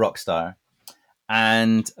a rock star,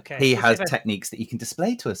 and he has techniques that he can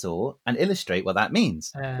display to us all and illustrate what that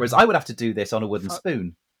means. Whereas I would have to do this on a wooden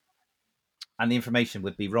spoon. And the information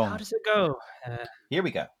would be wrong. How does it go? Here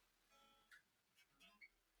we go.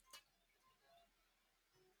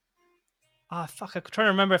 Oh, fuck. I'm trying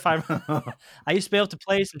to remember if I used to be able to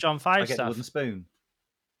play some John 5 stuff. I get the wooden spoon.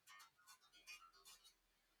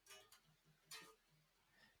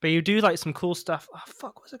 But you do like some cool stuff. Oh,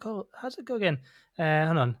 fuck. What's it called? How does it go again?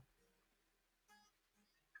 Hang on.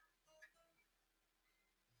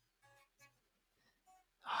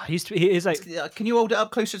 Oh, he's like... Can you hold it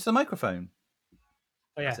up closer to the microphone?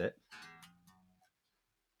 Oh, yeah. That's it.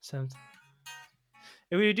 So,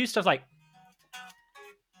 if we do stuff like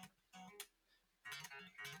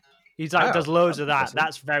he's like does loads of that.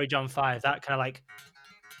 That's very John 5. That kind of like,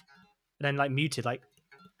 and then like muted like.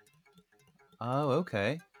 Oh,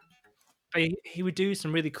 okay. But he would do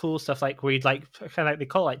some really cool stuff, like where he'd like kind of like they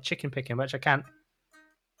call it like chicken picking, which I can't.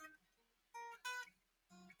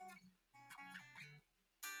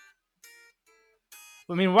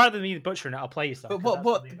 I mean, rather than me butchering it, I'll play you stuff. But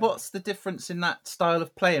what's the difference in that style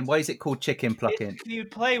of playing? Why is it called chicken plucking? You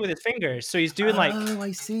play with his fingers, so he's doing like. Oh,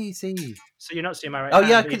 I see. So you're not seeing my right. Oh hand,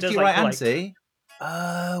 yeah, but because does, your like, right hand. See.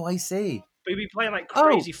 Oh, I see. But he'd be playing like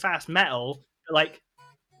crazy fast metal, but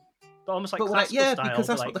almost like classical style. Because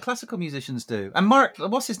that's what the classical musicians do. And Mark,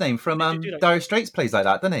 what's his name from Dire Straits plays like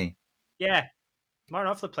that, doesn't he? Yeah,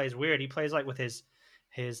 Martin Knopfler plays weird. He plays like with his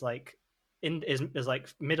like in his like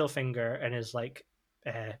middle finger and his like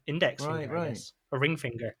index finger, I guess, or ring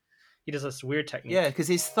finger. He does this weird technique. Yeah, because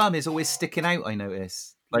his thumb is always sticking out. I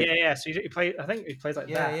notice. Like, yeah. So he plays. I think he plays like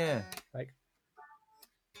that. Yeah. Like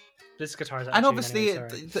this guitar is. And obviously,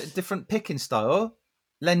 the different picking style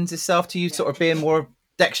lends itself to you sort of being more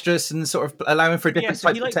dexterous and sort of allowing for different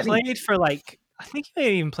types of technique. He played for like. I think he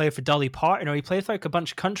may even play for Dolly Parton, or he played for like a bunch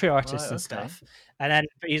of country artists and stuff. And then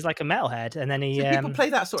he's like a metalhead, and then he. People play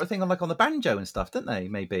that sort of thing on the banjo and stuff, don't they?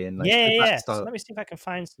 Maybe in So let me see if I can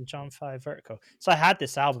find some John 5 Vertigo. So I had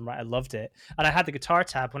this album, right? I loved it, and I had the guitar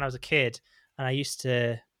tab when I was a kid, and I used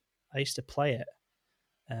to play it.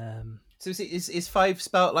 So is 5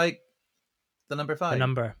 spelt like the number 5? The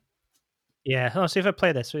number. Yeah. Let's see if I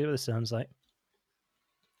play this. See what this sounds like.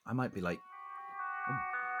 I might be like.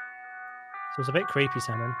 So it's a bit creepy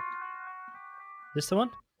sounding. Is this the one?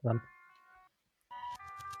 Hold on.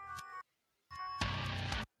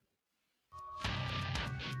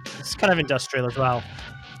 It's kind of industrial as well.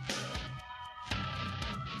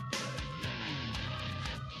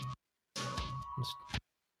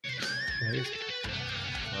 There it is.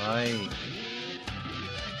 Right.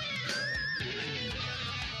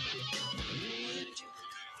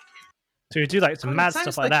 So you do like some mad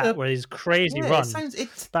stuff like that, where these crazy runs.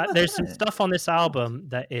 But there's some stuff on this album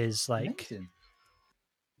that is like,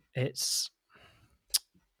 it's.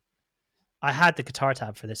 I had the guitar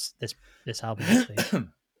tab for this album, actually.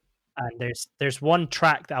 And there's one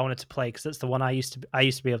track that I wanted to play because that's the one I used to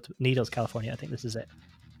be able to. Needles, California. I think this is it.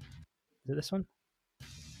 Is it this one?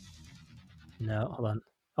 No, hold on.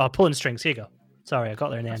 Oh, Pulling Strings. Here you go. Sorry, I got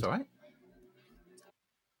there in the end. That's all right.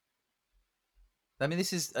 I mean,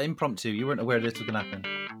 this is impromptu. You weren't aware this was going to happen.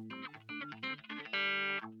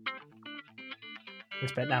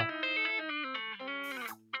 This bit now.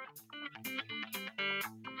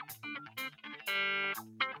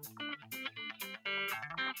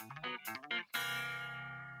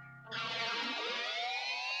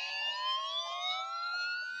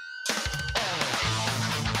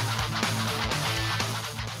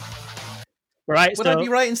 Right, would I be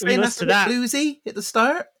right in saying that's a bit bluesy at the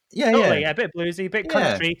start? Yeah, totally, a bit bluesy, a bit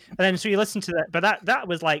country, and then so you listen to that. But that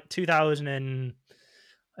was like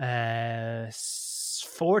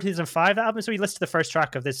 2004, 2005 that album. So you listen to the first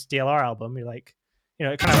track of this DLR album, you're like,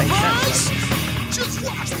 it kind of makes sense. Just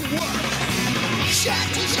watch the work.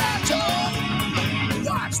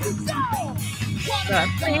 Watch the go.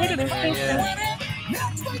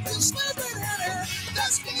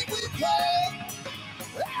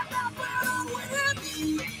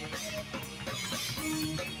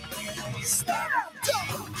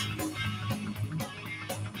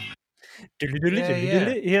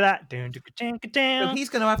 Hear that? So he's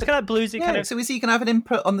going to have kind of bluesy kind of. So is he going to have an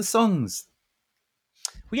input on the songs?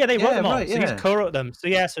 Well, yeah, they wrote them all. Right, so he's co-wrote them. So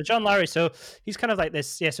so John Lowry. So he's kind of like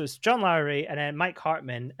this. Yeah, so it's John Lowry and then Mike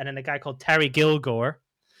Hartman and then a guy called Terry Gilgore,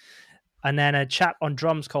 and then a chap on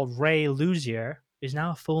drums called Ray Luzier is now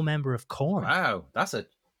a full member of Korn. Wow, that's a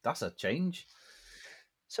change.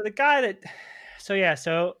 So the guy that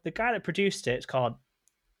produced it is called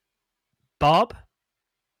Bob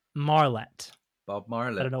Marlett. Bob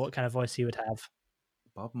Marlett. I don't know what kind of voice he would have.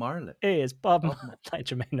 Bob Marlett. It is Bob like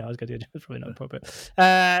Jermaine. No, I was going to do it. It's probably not appropriate.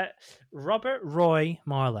 Robert Roy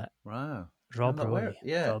Marlett. Wow. Rob Roy.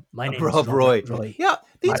 Yeah. My name Rob is Roy. Yeah,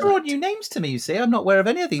 these are all new names to me, you see. I'm not aware of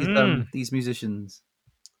any of these musicians.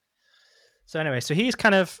 So anyway, so he's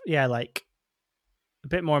kind of, like a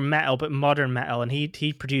bit more metal, but modern metal. And he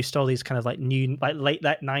produced all these kind of like new, like late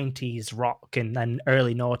 90s rock and then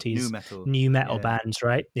early noughties new metal bands,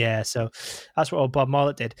 right? Yeah, so that's what old Bob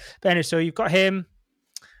Marlett did. But anyway, so you've got him.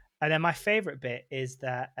 And then my favorite bit is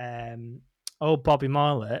that old Bobby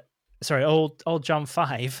Marlett, old John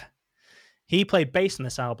 5, he played bass on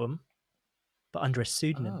this album, but under a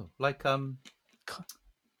pseudonym. Oh, like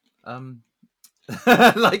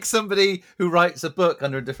like somebody who writes a book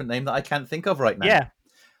under a different name that I can't think of right now. Yeah.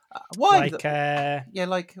 Why? Like, I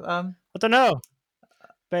don't know.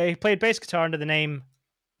 But he played bass guitar under the name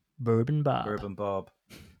Bourbon Bob. Bourbon Bob.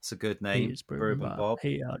 It's a good name. Bourbon Bob.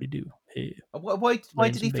 Hey, howdy do. Why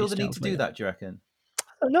did he feel the need to do that, do you reckon? I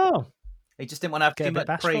don't know. He just didn't want to have too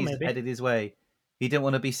much praise headed his way. He didn't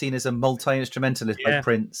want to be seen as a multi-instrumentalist like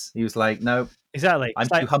Prince. He was like, no. Exactly. I'm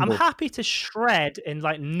too humble. I'm happy to shred and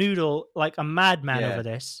like noodle like a madman over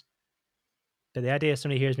this. But the idea is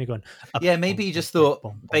somebody hears me going... Yeah, maybe he just thought,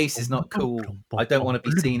 bass is not cool. I don't want to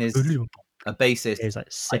be seen as a bassist. Like,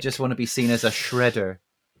 I just want to be seen as a shredder.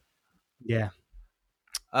 Yeah.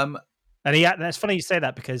 And it's funny you say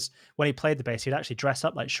that because when he played the bass, he'd actually dress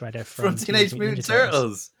up like Shredder from Teenage Mutant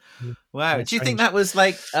Turtles. Wow. Do you think that was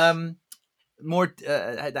like more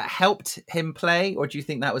that helped him play, or do you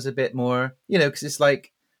think that was a bit more, because it's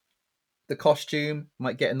like the costume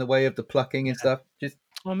might get in the way of the plucking and stuff?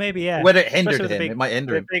 Well, maybe, yeah. Whether it hindered him, it might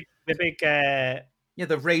hinder him. The big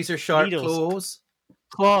the razor sharp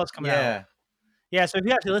claws coming out. Yeah, so if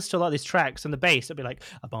you actually listen to a lot of these tracks on the bass, it'll be like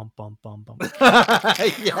a bum bum bum bum.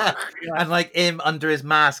 Yeah, and like him under his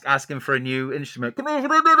mask asking for a new instrument. Can I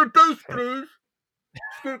have another bass, please?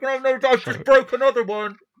 I just broke another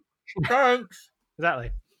one. Thanks.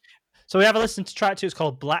 Exactly. So we have a listen to track 2. It's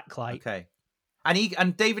called Blacklight. Okay,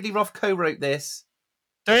 and David Lee Roth co-wrote this.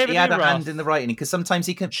 He had a hand in the writing because sometimes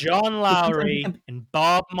he can. John Lowry and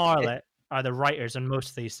Bob Marlett are the writers on most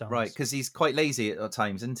of these songs, right? Because he's quite lazy at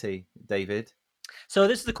times, isn't he, David? So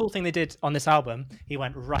this is the cool thing they did on this album. He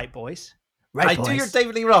went, right, boys. Do your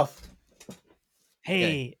David Lee Roth.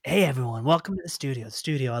 Hey, everyone. Welcome to the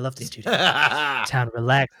studio. I love the studio. Time to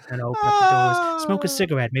relax and open up the doors. Smoke a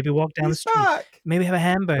cigarette. Maybe walk down the street. Back. Maybe have a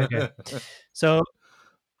hamburger. So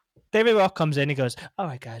David Roth comes in. He goes, all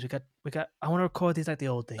right, guys, we got. I want to record these like the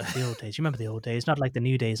old days. The old days. You remember the old days? Not like the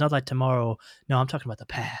new days. Not like tomorrow. No, I'm talking about the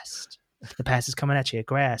past. The past is coming at you.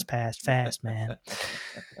 Grass past fast, man.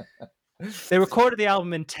 They recorded the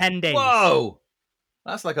album in 10 days. Whoa!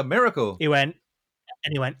 That's like a miracle. He went,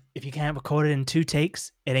 if you can't record it in 2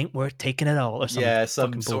 takes, it ain't worth taking at all. Or something. Yeah,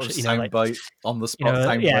 some sort of soundbite on the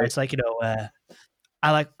spot. It's like,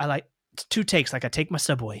 I like 2 takes, like I take my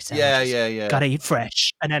Subway sandwiches. Yeah. Gotta eat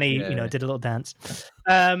fresh. And then he, did a little dance.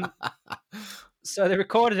 So they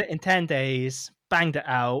recorded it in 10 days, banged it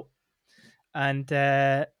out. And,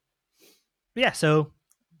 so...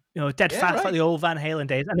 dead fat like the old Van Halen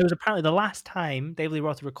days. And it was apparently the last time David Lee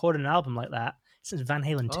Roth recorded an album like that since Van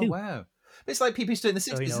Halen 2. Oh, wow. It's like people used to do it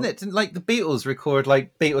in the 60s, isn't it? Didn't like the Beatles record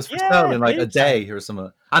like Beatles for Sale in like a day or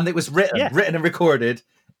something? And it was written and recorded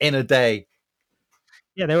in a day.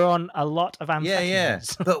 Yeah, they were on a lot of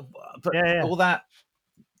amphetamines. But all that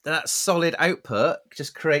solid output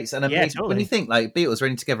just creates an amazing... Totally. When you think like Beatles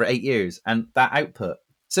running together 8 years and that output...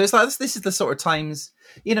 So it's like this is the sort of times,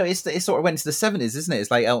 it sort of went to the 70s, isn't it? It's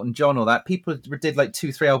like Elton John, all that. People did like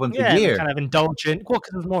 2-3 albums a year. Kind of indulgent. Well,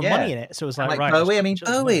 because there was more money in it. So it was like right.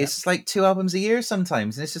 Bowie, it's like 2 albums a year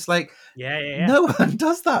sometimes. And it's just like, no one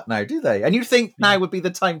does that now, do they? And you'd think now would be the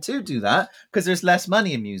time to do that because there's less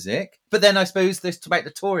money in music. But then I suppose there's about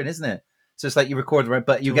the touring, isn't it? So it's like you record,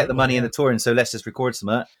 but you get the money in the touring, so let's just record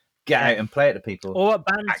some get out and play it to people. Or what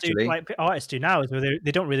bands do, like artists do now, is where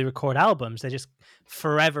they don't really record albums; they just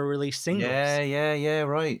forever release singles. Yeah,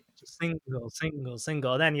 right.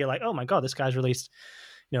 Single. And then you're like, oh my god, this guy's released.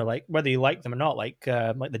 Like whether you like them or not, like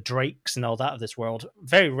the Drakes and all that of this world.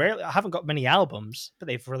 Very rarely, I haven't got many albums, but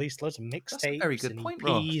they've released loads of mixtapes and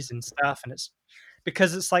EPs and stuff, and it's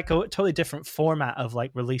because it's like a totally different format of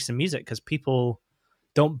like releasing music because people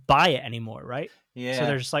don't buy it anymore, right? Yeah. So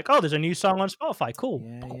they're just like, oh, there's a new song on Spotify. Cool.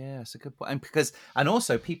 Yeah, that's a good point. And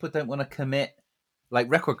also people don't want to commit,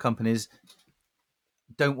 like record companies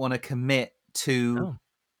don't want to commit to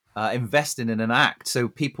investing in an act. So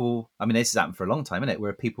people, this has happened for a long time, isn't it?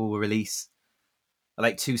 Where people will release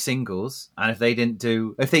like 2 singles, and if they didn't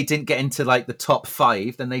get into like the top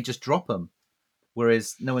 5, then they just drop them.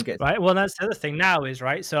 Whereas no one gets right. Well, that's the other thing now is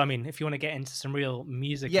right. So if you want to get into some real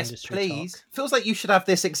music industry, please. Talk, feels like you should have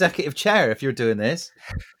this executive chair if you're doing this.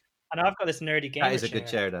 And I've got this nerdy gamer. That is a good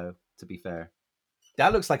chair, though. To be fair,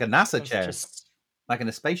 that looks like a NASA chair, like in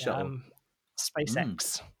a space shuttle,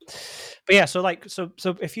 SpaceX. But yeah, so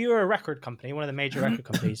if you're a record company, one of the major record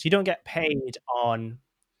companies, you don't get paid on.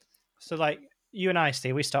 So like you and I,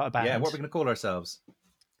 Steve, we start a band. Yeah, what are we going to call ourselves?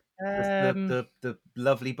 The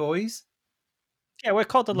Lovely Boys. Yeah, we're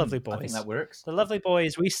called the Lovely Boys. I think that works. The Lovely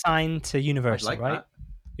Boys, we signed to Universal, right? That.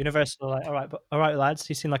 Universal, like, all right, lads,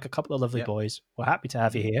 you seem like a couple of lovely boys. We're happy to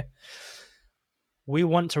have you here. We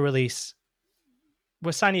want to release.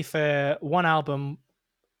 We're signing for 1 album,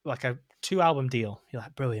 like a 2-album deal. You're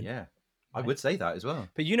like, brilliant. Yeah, I would say that as well.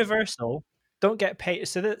 But Universal don't get paid.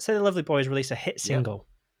 So say the Lovely Boys release a hit single,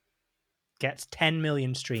 gets 10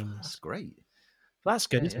 million streams. That's great. Well, that's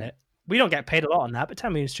good, isn't it? We don't get paid a lot on that, but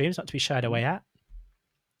 10 million streams, not to be shied away at.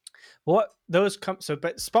 What those come so,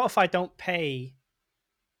 but Spotify don't pay,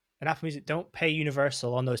 and Apple Music don't pay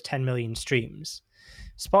Universal on those 10 million streams.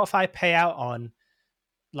 Spotify pay out on,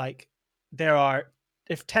 like, there are,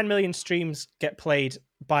 if 10 million streams get played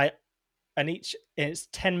by, and it's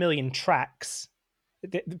 10 million tracks.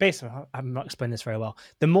 Basically, I'm not explaining this very well.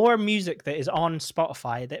 The more music that is on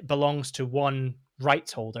Spotify that belongs to one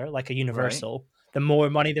rights holder, like a Universal, the more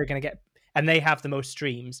money they're going to get, and they have the most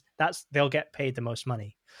streams. They'll get paid the most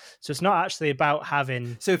money. So it's not actually about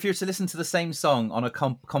having. So if you're to listen to the same song on a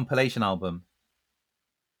compilation album,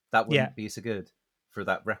 that wouldn't be so good for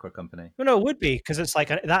that record company. Well, no, it would be, because it's like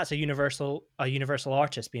that's a universal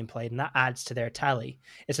artist being played, and that adds to their tally.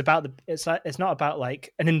 It's about it's not about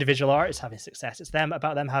like an individual artist having success. It's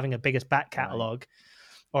about them having a biggest back catalog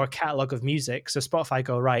or a catalog of music. So Spotify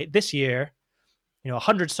go, right, this year,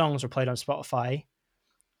 100 songs were played on Spotify,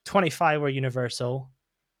 25 were Universal,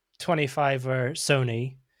 25 were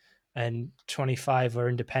Sony, and 25 were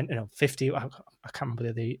independent. 50. I can't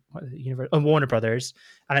remember the Universal, Warner Brothers,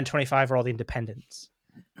 and then 25 are all the independents.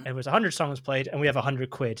 It was 100 songs played, and we have 100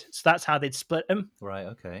 quid. So that's how they'd split them. Right.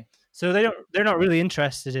 Okay. So they're not really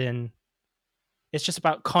interested in. It's just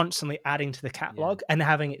about constantly adding to the catalog and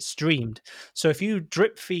having it streamed. So if you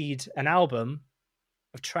drip feed an album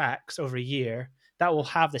of tracks over a year, that will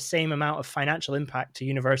have the same amount of financial impact to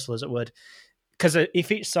Universal as it would. Because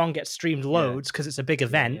if each song gets streamed loads, because it's a big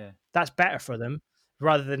event, that's better for them,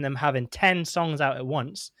 rather than them having 10 songs out at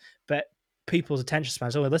once, but people's attention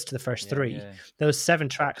spans only listen to the first 3. Yeah. Those 7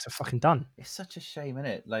 tracks are fucking done. It's such a shame, isn't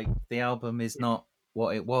it? Like, the album is not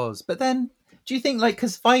what it was. But then, do you think, like,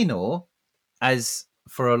 because vinyl, as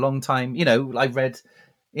for a long time, I read,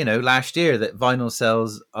 last year that vinyl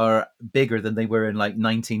sales are bigger than they were in, like,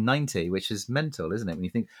 1990, which is mental, isn't it, when you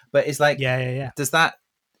think? But it's like, does that,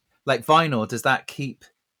 like, vinyl, does that keep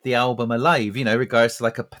the album alive, regards to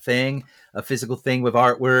like a physical thing with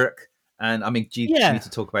artwork? And I mean, you need to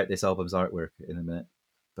talk about this album's artwork in a minute,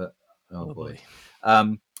 but oh boy.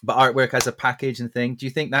 But artwork as a package and thing, do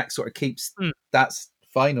you think that sort of keeps that's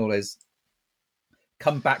vinyl has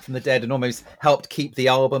come back from the dead and almost helped keep the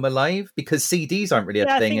album alive? Because CDs aren't really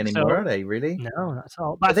a thing anymore, are they? Really? No, not at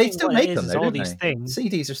all. But they still make them, though, don't they? Things.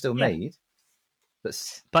 CDs are still made.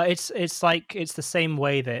 But it's like, it's the same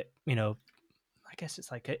way that, I guess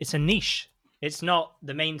it's like it's a niche. It's not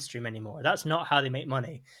the mainstream anymore. That's not how they make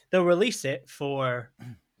money. They'll release it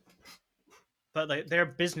but like their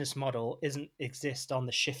business model isn't exist on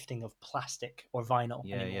the shifting of plastic or vinyl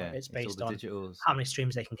anymore. Yeah. It's based on how many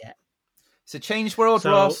streams they can get. It's a changed world,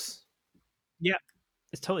 Ross. Yeah,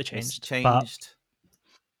 it's totally changed. It's changed.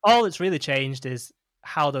 But all that's really changed is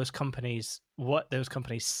what those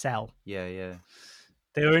companies sell. Yeah.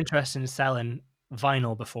 They were interested in selling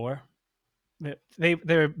vinyl before.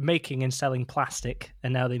 They're making and selling plastic,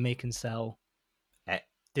 and now they make and sell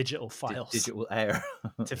digital files, digital air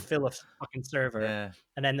to fill a fucking server. Yeah.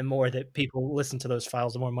 And then the more that people listen to those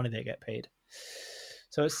files, the more money they get paid.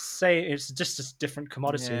 So it's just a different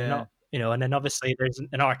commodity. They're not, and then obviously there's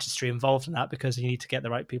an artistry involved in that, because you need to get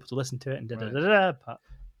the right people to listen to it and But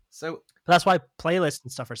that's why playlists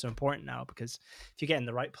and stuff are so important now, because if you get in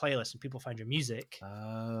the right playlist and people find your music,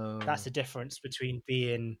 that's the difference between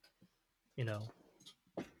being,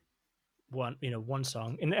 one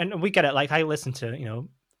song. And we get it. Like, I listen to,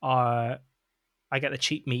 I get the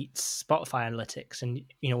Cheap Meats Spotify analytics, and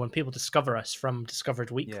when people discover us from Discovered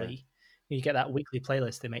Weekly, you get that weekly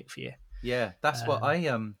playlist they make for you. Yeah, that's what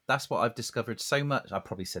I've discovered so much. I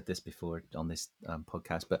probably said this before on this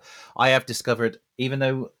podcast, but I have discovered, even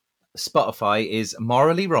though Spotify is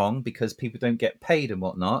morally wrong because people don't get paid and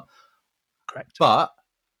whatnot, correct, but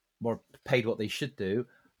more paid what they should do.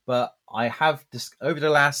 But I have over the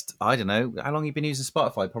last, I don't know, how long you've been using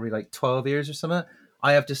Spotify? Probably like 12 years or something.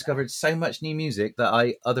 I have discovered so much new music that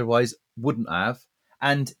I otherwise wouldn't have.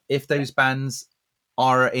 And if those bands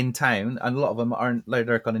are in town, and a lot of them aren't,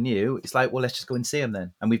 they're kind of new, it's like, well, let's just go and see them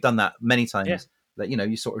then. And we've done that many times. Yeah. That,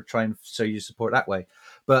 you sort of try and show your support that way.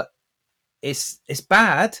 But it's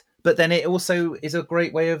bad, but then it also is a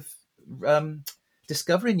great way of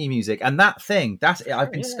discovering new music. And that thing,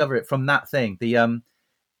 I've been discovering it from that thing. The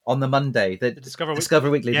on the Monday, the Discover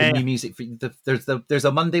Weekly, the new music. There's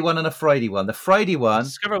a Monday one and a Friday one. The Friday one,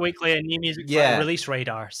 Discover Weekly, and new music release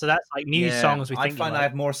radar. So that's like new songs. I find I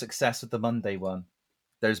have more success with the Monday one.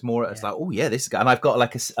 There's more. It's like, oh yeah, this guy, and I've got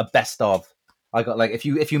like a best of. I got like, if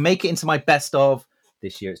you make it into my best of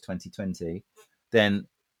this year, it's 2020. Then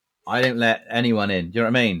I don't let anyone in. Do you know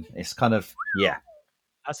what I mean? It's kind of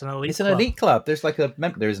That's an elite. It's an elite club. There's like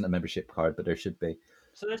there isn't a membership card, but there should be.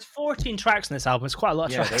 So there's 14 tracks in this album. It's quite a lot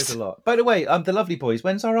of tracks. Yeah, there's a lot. By the way, the Lovely Boys,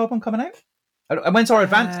 when's our album coming out? And when's our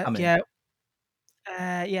advance coming? Yeah.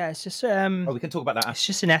 It's just we can talk about that. It's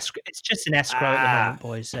just an escrow. It's just an escrow at the moment,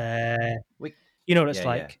 boys. You know what it's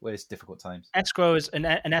like. Yeah. Well, it's difficult times. Escrow is an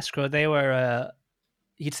escrow. They were.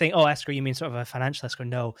 You'd think, oh, escrow, you mean sort of a financial escrow?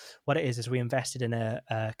 No, what it is we invested in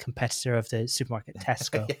a competitor of the supermarket,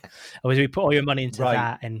 Tesco. We put all your money into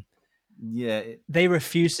that, and they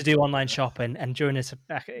refuse to do online shopping. And during this,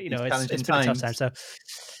 it's been a tough time.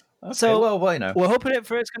 So, well, you know, we're hoping it's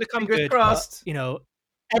going to come good. Crossed. But,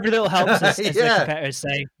 every little helps, as the competitors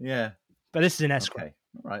say. Yeah, but this is an escrow. Okay.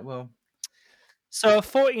 All right. Well, so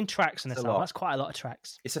 14 tracks in this album. That's quite a lot of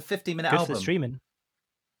tracks. It's a 50-minute good album. For the streaming.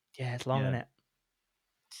 Yeah, it's long, isn't it?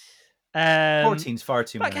 14's far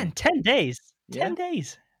too many. Again, 10 days. 10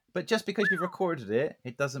 days. But just because you've recorded it,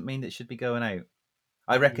 it doesn't mean it should be going out.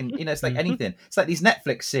 I reckon, it's like anything. It's like these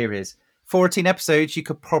Netflix series. 14 episodes, you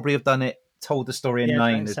could probably have done it, told the story in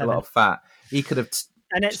 9. There's a lot of fat. You could have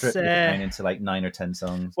stripped it down into like 9 or 10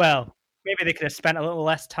 songs. Well, maybe they could have spent a little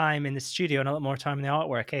less time in the studio and a little more time in the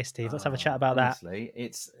artwork. Hey, Steve, let's have a chat about honestly,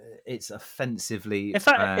 that. It's offensively if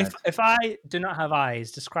I do not have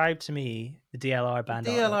eyes, describe to me the DLR band.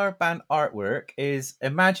 The DLR band artwork is,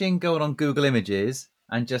 imagine going on Google Images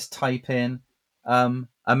and just type in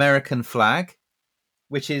American flag,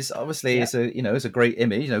 which is obviously it's a great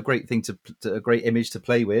image, great thing a great image to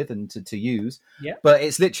play with and to use. Yeah. But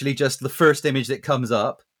it's literally just the first image that comes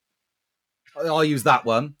up. I'll use that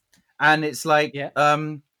one. And it's like,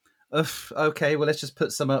 okay, well, let's just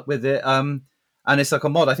put some up with it. And it's like a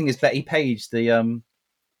mod. I think it's Betty Page, their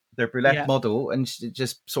burlesque model, and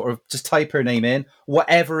just sort of just type her name in.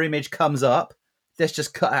 Whatever image comes up, let's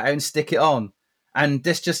just cut it out and stick it on. And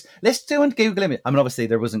let's do a Google image. I mean, obviously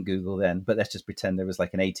there wasn't Google then, but let's just pretend there was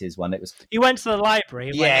like an 80s one. It was. You went to the library.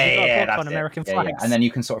 You got a book on American flags, and then you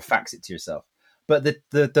can sort of fax it to yourself. But the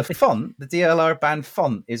font, the DLR band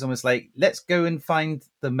font, is almost like, let's go and find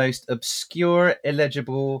the most obscure,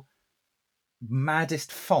 illegible,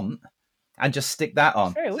 maddest font and just stick that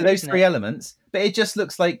on. So those 3 elements, but it just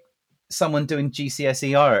looks like someone doing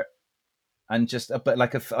GCSE art, and just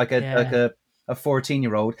like a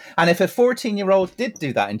 14-year-old. And if a 14-year-old did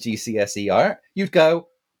do that in GCSE art, you'd go,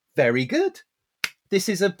 very good. This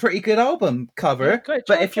is a pretty good album cover,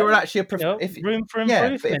 but if you're actually room for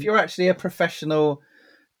improvement. But if you're actually a professional,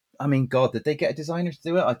 I mean, God, did they get a designer to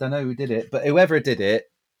do it? I don't know who did it, but whoever did it,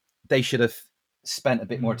 they should have spent a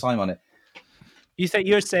bit more time on it.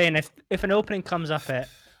 You're saying if an opening comes up at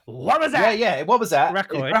what was that? Yeah, what was that?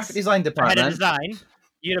 Records, graphic design department. Head of design.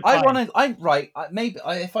 If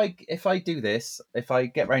I do this, if I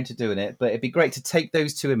get round to doing it, but it'd be great to take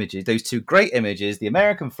those 2 images, those 2 great images, the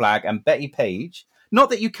American flag and Betty Page. Not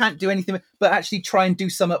that you can't do anything, but actually try and do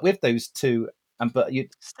something with those 2.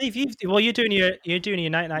 Steve, you're doing your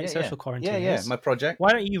night social quarantine. Yeah, my project.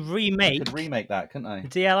 Why don't you I could remake that, couldn't I? The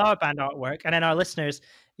DLR band artwork, and then our listeners,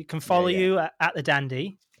 you can follow you at the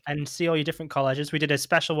Dandy and see all your different collages. We did a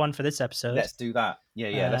special one for this episode. Let's do that.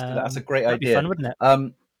 Yeah, let's do that. That's a great idea. Be fun, wouldn't it?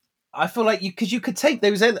 I feel like you could take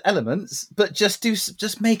those elements, but just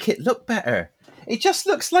make it look better. It just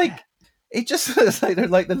looks like. It just looks like they're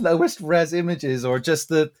like the lowest res images, or just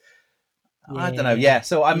the. I don't know. Yeah,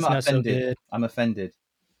 so I'm offended. I'm offended.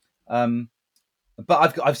 But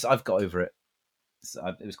I've got over it.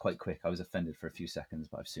 It was quite quick. I was offended for a few seconds,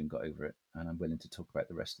 but I've soon got over it, and I'm willing to talk about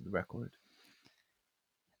the rest of the record.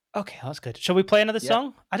 Okay, that's good. Shall we play another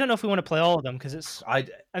song? I don't know if we want to play all of them because it's. And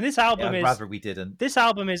this album is. I'd rather we didn't. This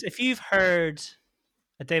album is, if you've heard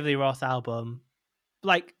a David Lee Roth album,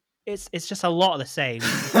 like. It's just a lot of the same.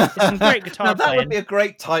 It's some great guitar playing. That would be a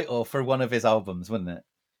great title for one of his albums, wouldn't it?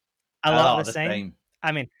 A lot of the same.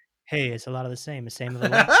 I mean, hey, it's a lot of the same. The same of the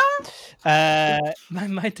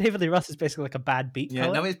my David Lee Roth is basically like a bad beat.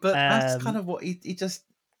 Yeah, poet. but that's kind of what he's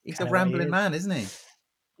a rambling man, isn't he?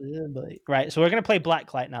 Right, so we're gonna play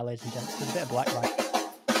Blacklight now, ladies and gents. There's a bit of Blacklight.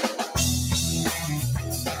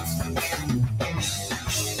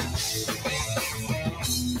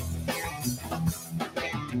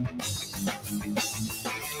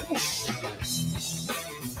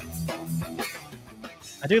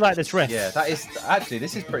 I do like this riff. Yeah,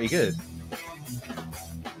 this is pretty good.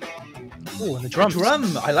 Oh, and the drums.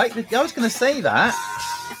 I like the. I was going to say that.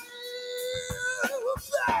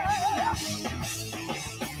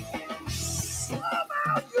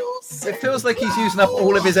 It feels like he's using up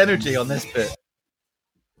all of his energy on this bit.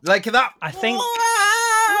 Like that. I think.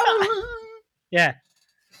 Yeah.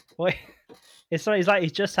 Wait. It's like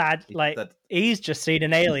he's just had he's just seen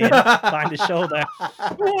an alien behind his shoulder.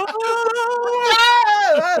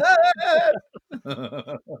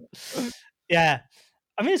 Yeah,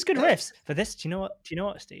 I mean it's good riffs for this. Do you know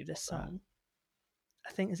what, Steve? This song,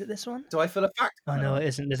 I think, is it this one? Do I feel a fact? Oh no, it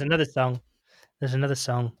isn't. There's another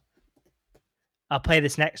song. I'll play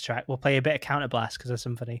this next track. We'll play a bit of Counterblast because there's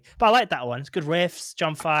somebody. But I like that one. It's good riffs.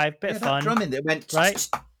 John 5, bit of fun. That drumming that went right.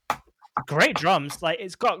 Great drums. Like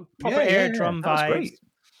it's got proper air drum vibes. Great.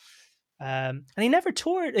 And he never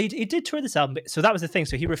toured. He did tour this album, so that was the thing.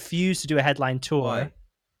 So he refused to do a headline tour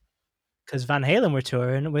because Van Halen were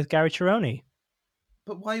touring with Gary Cherone.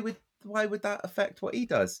 But why would that affect what he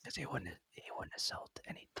does? Because he wouldn't have sold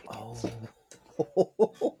any tickets.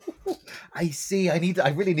 Oh, I see. I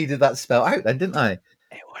really needed that spelled out then, didn't I?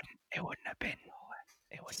 It wouldn't have been.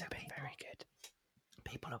 It wouldn't have been very good.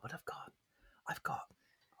 People would have gone. I've got,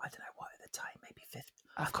 I don't know what at the time, maybe $50.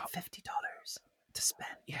 I've got $50 to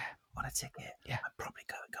spend. On a ticket. I'd probably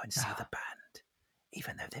go and see the band,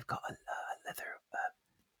 even though they've got a leather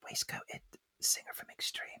waistcoated singer from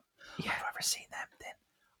Extreme. I've ever seen them. Then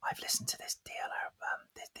I've listened to this DLR,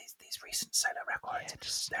 these recent solo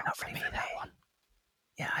records. They're not really for me. One.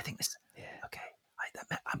 Yeah, I think this. Yeah. Okay,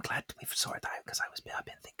 I'm glad we've sorted out because I've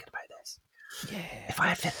been thinking about this. Yeah. If I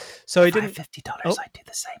had $50, I'd do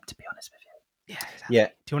the same. To be honest with you. Yeah. Exactly. Yeah.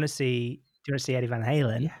 Do you want to see Eddie Van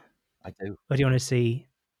Halen? Yeah, I do. Or do you want to see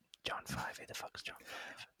John 5? Who the fuck's John 5?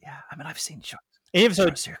 Yeah, I mean I've seen Short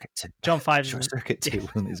Circuit 2. John 5. Short Circuit 2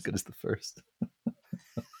 wasn't as good as the first.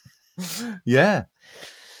 Yeah.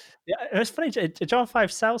 Yeah, it's funny. John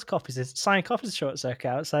 5 sells copies, signed copies of Short Circuit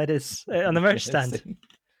outside his on the merch stand.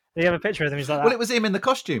 You have a picture of him. He's like that. Well, it was him in the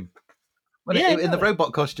costume. In the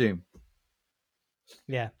robot costume.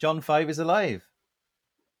 Yeah. John 5 is alive.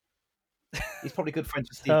 He's probably good friends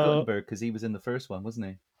with Steve Guttenberg because he was in the first one, wasn't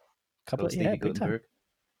he? Stevie Guttenberg.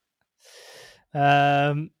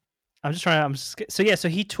 I'm just trying. So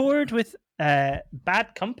he toured with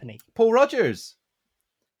Bad Company. Paul Rodgers.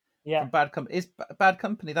 Yeah, from Bad Company. Is Bad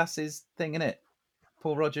Company? That's his thing, isn't it?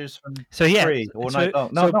 Paul Rodgers from Free, All Night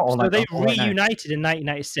Long. No, not All Night Long. So they reunited in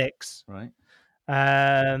 1996. Right.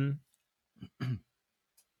 But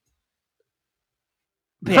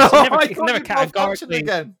yeah, so never categorically.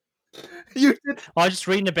 Again. You did. I was just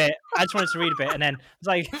reading a bit. I just wanted to read a bit, and then it's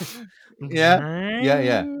like,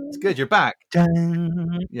 yeah. It's good. You're back.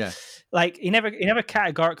 Yeah. Like he never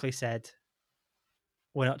categorically said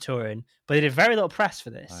we're not touring, but he did very little press for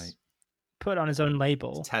this. Right. Put it on his own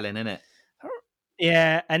label. It's telling, isn't it?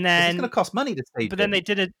 Yeah, and then it's going to cost money to stage. But then they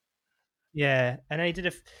did it. Yeah, and then he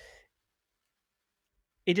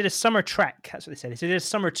did a summer trek. That's what they said. So he did a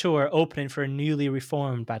summer tour opening for a newly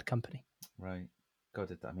reformed Bad Company. Right. God,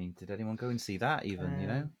 did anyone go and see that even, you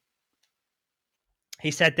know?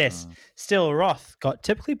 He said this. Still, Roth got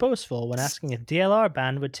typically boastful when asking if DLR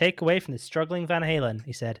band would take away from the struggling Van Halen.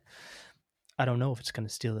 He said, I don't know if it's going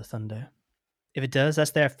to steal the thunder. If it does,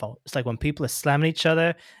 that's their fault. It's like when people are slamming each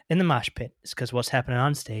other in the mosh pit. It's because what's happening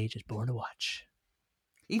on stage is boring to watch.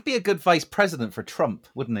 He'd be a good vice president for Trump,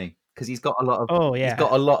 wouldn't he? Because he's got a lot of. He's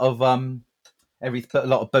got a lot of a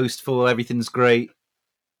lot of boastful. Everything's great.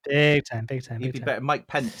 Big time. He'd be better. Mike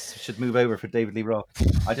Pence should move over for David Lee Roth.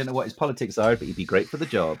 I don't know what his politics are, but he'd be great for the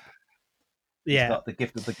job. Yeah, he's got the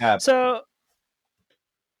gift of the gab. So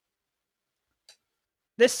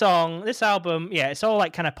this album, it's all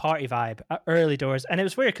like kind of party vibe, early doors, and it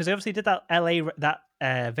was weird because he obviously did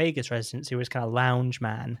that Vegas residency, was kind of lounge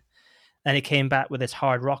man, and he came back with this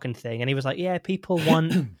hard rocking thing, and he was like, yeah, people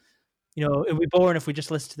want, it'd be boring if we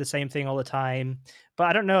just listen to the same thing all the time. But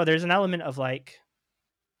I don't know, there's an element of like,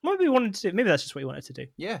 maybe that's just what he wanted to do.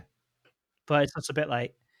 Yeah, but it's also a bit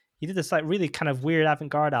like he did this like really kind of weird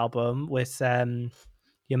avant-garde album with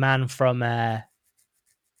your man from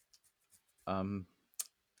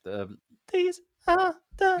these are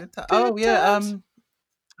the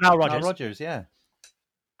Nile Rodgers, yeah.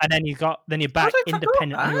 And then you're back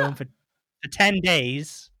independent on your own for 10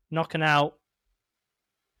 days, knocking out.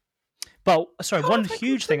 But sorry, one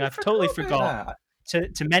huge thing I've totally forgot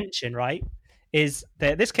to mention, right, is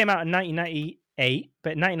that this came out in 1998,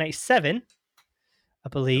 but in 1997, I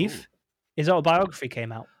believe, his autobiography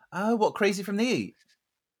came out. Oh, what, Crazy from the Eat?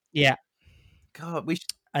 Yeah. God,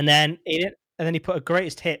 and then he put a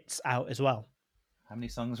greatest hits out as well. How many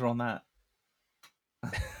songs are on that?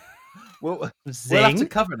 We'll have to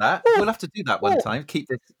cover that. We'll have to do that one time. Keep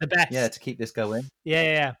this the best. Yeah, to keep this going.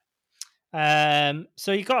 Yeah.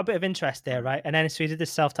 So you got a bit of interest there, right? And then so he did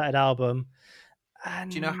this self-titled album.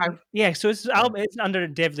 And, do you know how? Yeah, so his album isn't under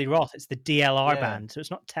David Lee Roth. It's the DLR band, so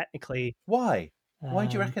it's not technically. Why? Why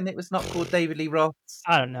do you reckon it was not called David Lee Roth?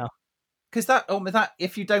 I don't know. Because that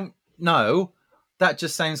if you don't know, that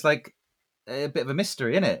just sounds like a bit of a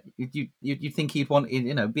mystery, isn't it? You think he'd want,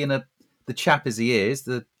 being the chap as he is,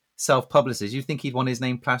 the self-publicist, you think he'd want his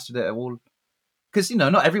name plastered at all because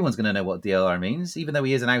not everyone's going to know what DLR means, even though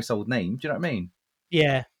he is an household name. Do you know what I mean?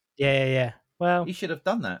 Yeah. Well, he should have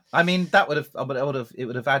done that. I mean, it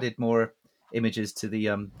would have added more images to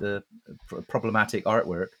the problematic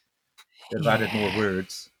artwork. It would have added more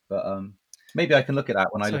words, but maybe I can look at that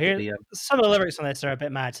when I look at the. Some of the lyrics on this are a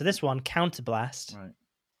bit mad. So this one, Counterblast, right,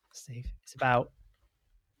 Steve, it's about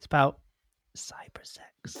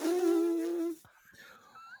cybersex.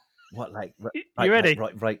 What, like? You ready?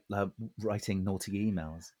 Writing naughty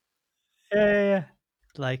emails. Yeah.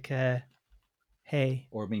 Like, hey.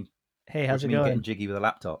 Or I mean, hey, how's it going? Getting jiggy with a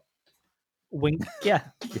laptop. Wink. Yeah.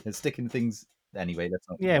 Sticking things. Anyway, that's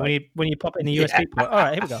not. Yeah, when you pop it in the USB port. All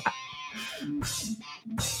right, here we go.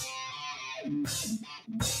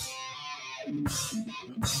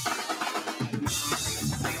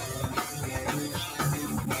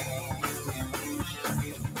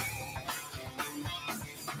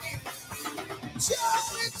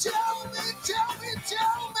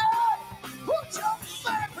 Tell me, what's your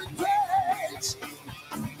favorite page?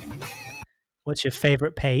 What's your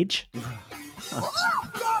favorite page? Well, I'm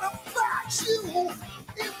gonna fax you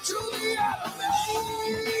into the outer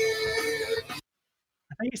age.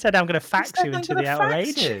 I think you said I'm gonna fax you into the outer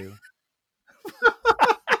age.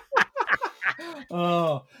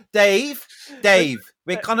 Oh, Dave,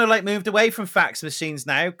 we're kind of like moved away from fax machines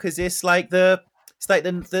now because it's like the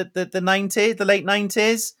 90s, the late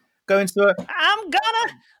 90s. Going to I'm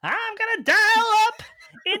gonna dial up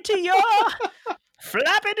into your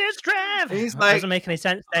floppy disk drive. He's like, doesn't make any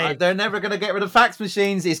sense. They're never gonna get rid of fax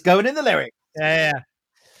machines. It's going in the lyrics. Yeah.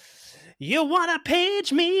 You wanna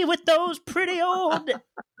page me with those pretty old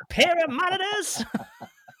pair of monitors?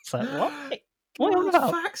 It's like, what? What are you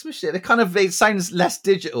about? Fax machine? It sounds less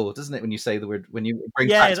digital, doesn't it? When you say the word, when you bring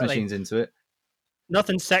fax machines into it.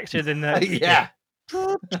 Nothing sexier than that. Yeah.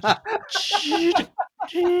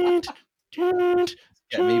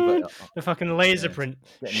 The fucking laser print.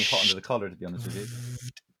 Getting me hot under the collar, to be honest with you.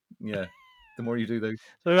 Yeah. The more you do those.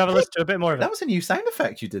 So we have a listen to a bit more of it. That was a new sound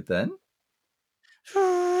effect you did then.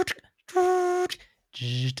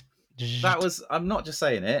 That was, I'm not just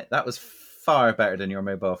saying it, that was far better than your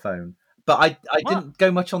mobile phone. But I didn't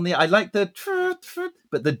go much on I like the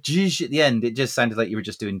but the jizz at the end, it just sounded like you were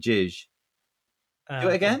just doing jizz. Do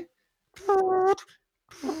it again. Oh,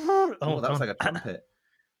 that was like a trumpet.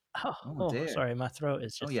 Oh, dear. Sorry, my throat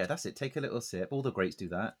is just... Oh, yeah, that's it. Take a little sip. All the greats do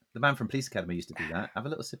that. The man from Police Academy used to do that. Have a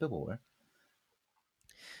little sip of water.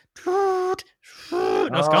 No,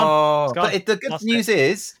 it's gone. But the good news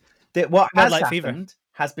is that what has happened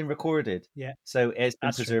has been recorded. Yeah. So it's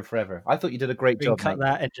been preserved forever. I thought you did a great job. Cut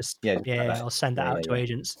that and just... Yeah, I'll send that out to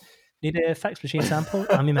agents. Need a fax machine sample?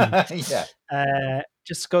 I'm your man. Yeah.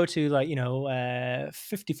 Just go to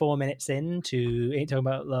 54 minutes in to Ain't Talking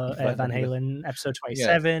About Van Halen episode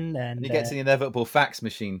 27, and you get to the inevitable fax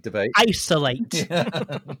machine debate. Isolate.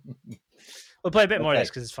 We'll play a bit more of this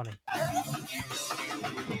because it's funny.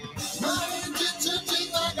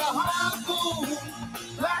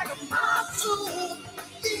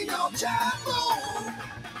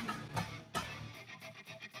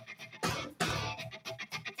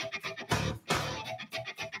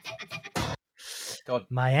 God.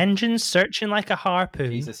 My engine's searching like a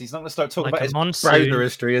harpoon. Jesus, he's not going to start talking like about his browser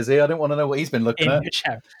history, is he? I don't want to know what he's been looking at. Get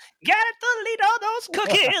the lead on those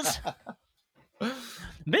cookies.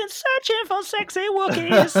 Been searching for sexy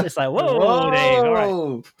Wookiees. It's like, whoa, Dave. All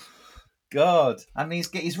right. God. I mean,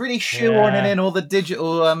 he's really shoehorning in all the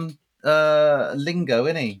digital lingo,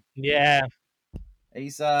 isn't he? Yeah.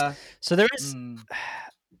 He's So there is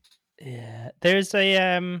there's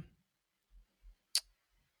a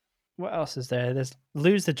what else is there? There's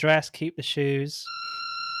lose the dress, keep the shoes.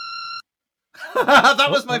 That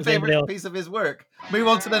was my favorite piece of his work. Move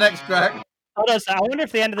on to the next track. Hold on, I wonder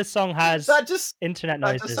if the end of the song has internet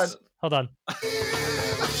noises. Hold on.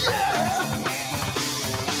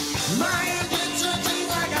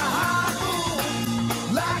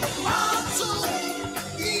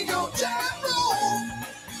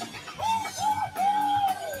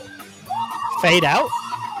 Fade out.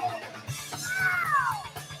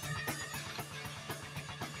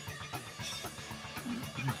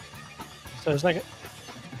 So it's like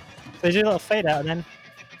they do a little fade out and then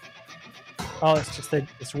it's just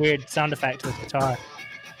this weird sound effect with the guitar.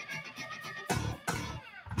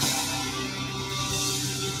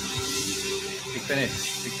 Big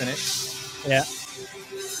finish. Yeah.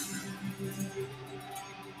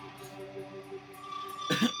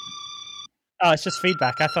 Oh, it's just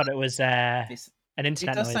feedback. I thought it was an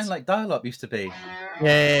internet noise. It does sound like dial-up used to be.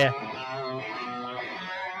 Yeah.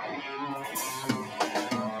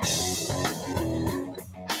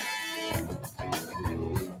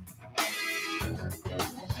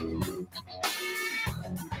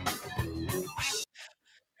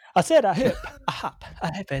 I said a hip, a hop,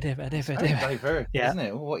 a hip, a hip, a hip, It's a very hip. diverse, Yeah. isn't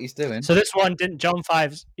it? What he's doing. So this one didn't. John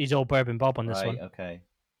Five's he's all Bourbon Bob on this Right. one. Okay.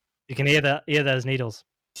 You can hear those needles.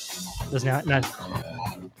 There's no.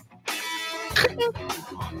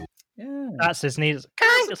 Yeah. That's his needles.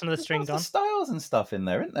 Get some of the string Lots on. of styles and stuff in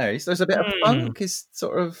there, isn't there? There's a bit of funk. Is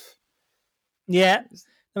sort of. Yeah. Then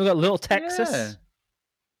we've got Little Texas. Yeah.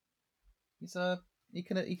 He's he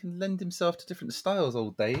can lend himself to different styles,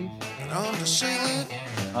 old Dave.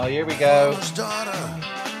 Oh, here we go.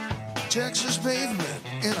 Texas pavement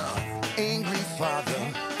in a angry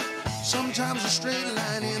father. Sometimes a straight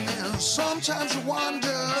line in there, sometimes you wonder.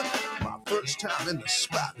 My first time in the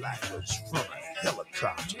spotlight was from a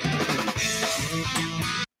helicopter.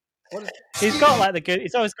 He's got like the good.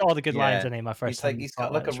 He's always got all the good lines Yeah. in him. My first time. He's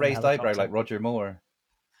got like a raised eyebrow, like Roger Moore.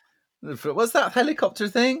 What's that helicopter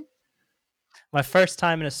thing? My first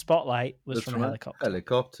time in a spotlight was from a helicopter.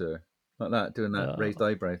 Helicopter, like that, doing that raised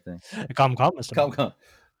eyebrow thing. Come, Mr.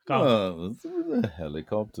 Oh, a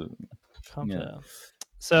helicopter. Yeah.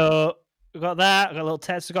 So we got that. We got a little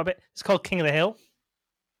test. We got a bit. It's called King of the Hill.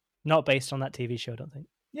 Not based on that TV show, I don't think.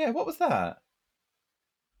 Yeah. What was that?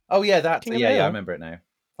 Oh yeah, that. King of the Yeah, Hill. I remember it now.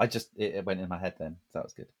 It went in my head then. So that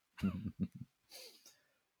was good.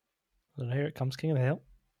 So here it comes, King of the Hill.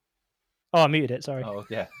 Oh, I muted it. Sorry. Oh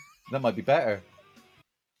yeah, that might be better.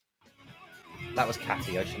 That was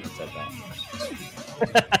Kathy. I shouldn't have said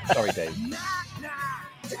that. Sorry, Dave.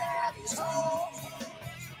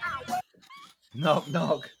 Knock,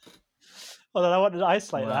 knock. Hold on, I wanted to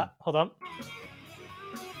isolate that. Hold on.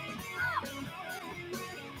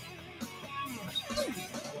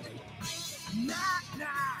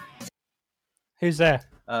 Who's there?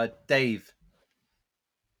 Dave.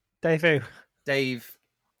 Dave who? Dave.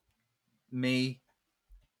 Me.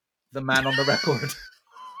 The man on the record.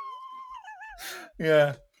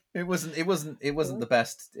 Yeah. It wasn't the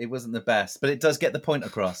best. It wasn't the best, but it does get the point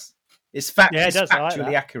across. It's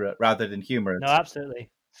factually accurate rather than humorous. No, absolutely.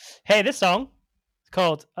 Hey, this song is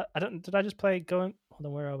called. Did I just play going? Hold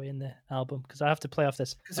on, where are we in the album? Because I have to play off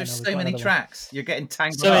this. Because there's so many tracks. You're getting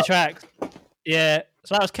tangled up. So many tracks. Yeah.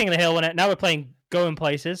 So that was King of the Hill, wasn't it? Now we're playing Going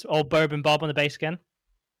Places. Old Bourbon Bob on the bass again.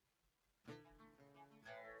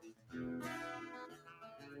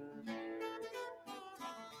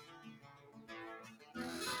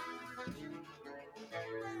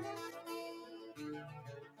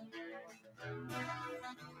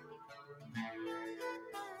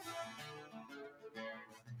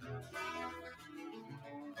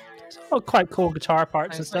 Oh, quite cool guitar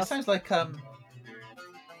parts and stuff. It sounds like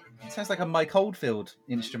a Mike Oldfield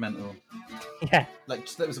instrumental. Yeah, like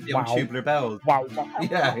that was beyond Tubular Bells. Wow.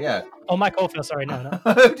 Yeah. Oh, Mike Oldfield. Sorry, no.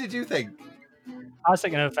 Who did you think? I was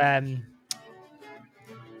thinking of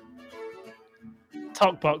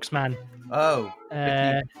Talkbox Man. Oh,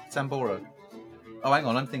 Ricky Sambora. Oh, hang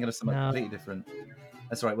on, I'm thinking of something completely different.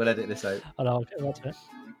 That's right. We'll edit this out. Oh no, that's it.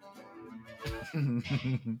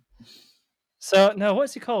 So no,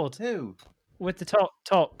 what's he called? Who? With the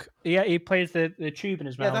talk. Yeah, he plays the tube in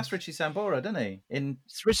his mouth. Yeah, that's Richie Sambora, doesn't he?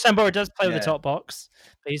 Richie Sambora does play with the top box,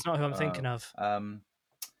 but he's not who I'm thinking of.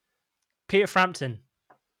 Peter Frampton.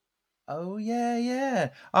 Oh yeah.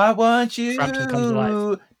 I want you Frampton comes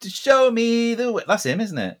alive. to show me the way. That's him,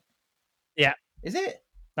 isn't it? Yeah. Is it?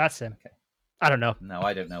 That's him. Okay. I don't know. No,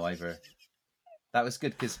 I don't know either. That was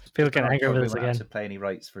good because people get angry with us again. To play any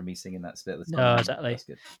rights for me singing that bit of the song. No, exactly.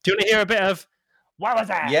 Do you want to hear a bit of what was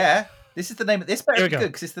that? Yeah, this is the name. This better be good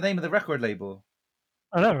because it's the name of the record label.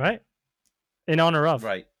 I know, right? In honor of.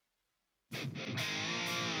 Right.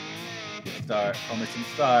 Start, promising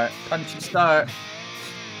start, punchy start.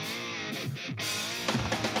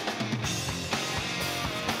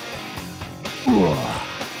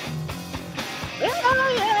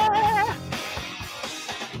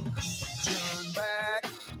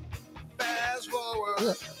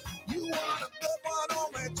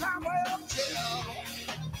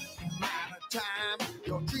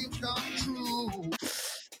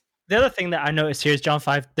 The other thing that I noticed here is John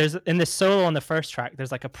 5. There's in the solo on the first track.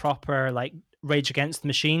 There's like a proper like Rage Against the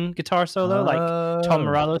Machine guitar solo, like Tom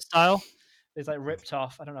Morello style. It's like ripped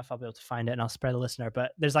off. I don't know if I'll be able to find it, and I'll spare the listener.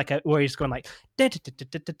 But there's like a where he's going like like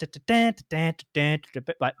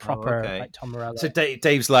proper like Tom Morello. So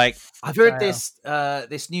Dave's like, I've heard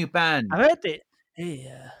this new band. I've heard it. Hey, do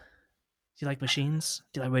you like machines?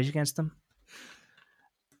 Do you like Rage Against them?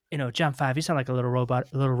 You know, John 5, you sound like a little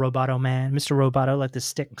roboto man. Mr. Roboto, like the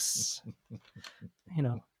Sticks. You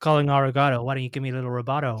know, calling Arigato, why don't you give me a little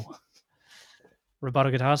roboto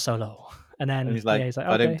guitar solo? And then he's like,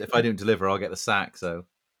 okay. if I don't deliver, I'll get the sack. So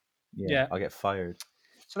yeah, I'll get fired.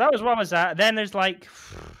 So that was what was that. Then there's like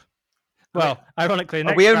Well, ironically, the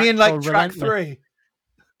Are next we only track's in like called track Relentless. 3?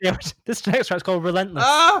 Yeah, this next track's called Relentless.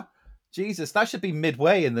 Ah, Jesus, that should be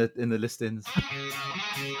midway in the listings.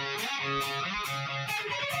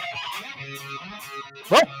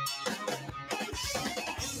 What?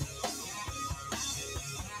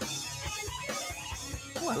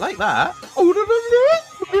 Oh, I like that.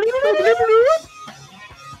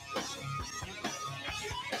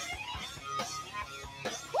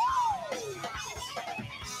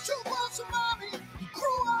 Two months of mommy,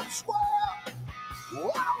 grew up square.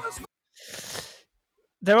 I was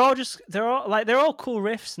They're all cool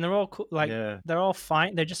riffs, and they're all cool, Yeah. they're all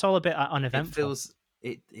fine. They're just all a bit It uneventful. feels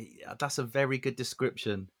that's a very good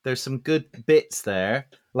description. There's some good bits there,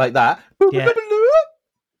 like that. Yeah.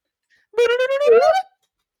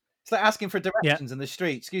 It's like asking for directions in the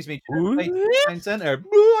street. Excuse me, Ooh. town centre.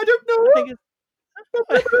 I don't know. I think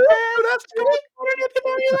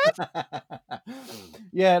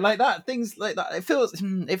Yeah, like that. Things like that.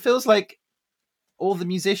 It feels like all the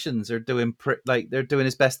musicians are doing like they're doing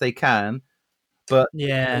as best they can, but the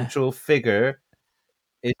yeah. central figure.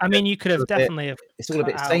 I mean, you could have a bit- definitely have. It's all a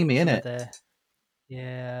bit cut out samey, some isn't of it? the-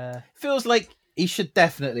 Yeah. Feels like he should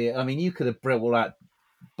definitely. I mean, you could have brought all that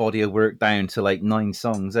body of work down to like 9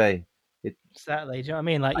 songs, eh? Exactly. Do you know what I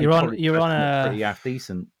mean? Like I'd you're probably on reckon it's a. pretty half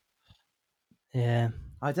decent. Yeah.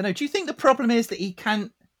 I don't know. Do you think the problem is that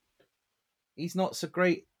he's not so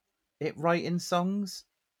great at writing songs,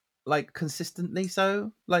 like consistently?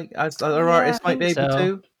 So, like as other Yeah, artists I might be think able so.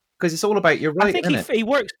 to, because it's all about your I writing, think isn't it? he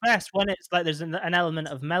works best when it's like there's an element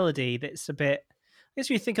of melody that's a bit. I guess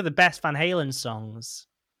if you think of the best Van Halen songs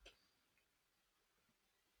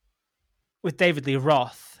with David Lee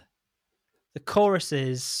Roth, the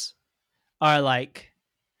choruses are like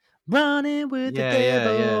 "Running with the Yeah, yeah,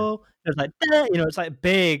 devil." There's like it's like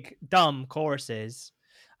big dumb choruses,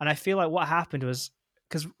 and I feel like what happened was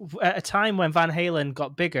because at a time when Van Halen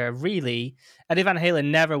got bigger, really, Eddie Van Halen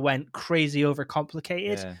never went crazy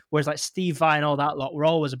overcomplicated. Yeah. Whereas like Steve Vai and all that lot were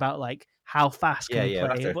always about like how fast can we Yeah,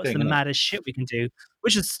 that's play, their what's thing, the innit? maddest shit we can do,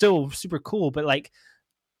 which is still super cool, but like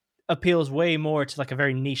appeals way more to like a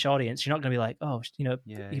very niche audience. You're not going to be like, oh, Yeah,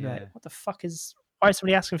 you'd be yeah. like, what the fuck is? Why is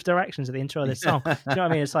somebody asking for directions at the intro of this song? Do you know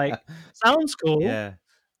what I mean? It's like sounds cool, Yeah,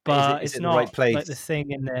 but is it's it in not the right place? like the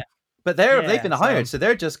thing in the. But they've Yeah, been hired, so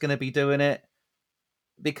they're just going to be doing it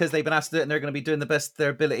because they've been asked to do it, and they're going to be doing the best of their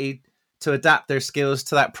ability to adapt their skills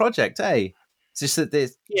to that project. Eh? It's just that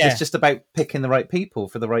it's just about picking the right people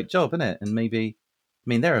for the right job, isn't it? And maybe, I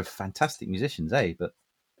mean, they're fantastic musicians, eh? But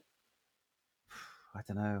I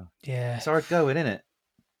don't know. Yeah, It's hard going, isn't it?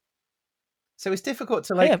 So it's difficult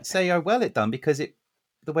to say how well it done because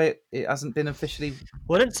the way it hasn't been officially.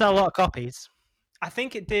 well, it didn't sell a lot of copies. I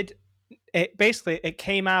think it did. It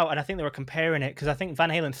came out, and I think they were comparing it because I think Van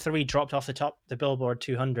Halen 3 dropped off the Billboard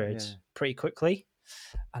 200 pretty quickly,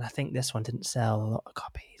 and I think this one didn't sell a lot of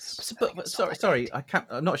copies. But sorry,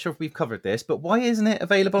 I'm not sure if we've covered this, but why isn't it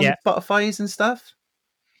available on Spotify's and stuff?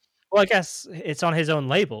 Well, I guess it's on his own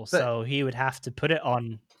label, so he would have to put it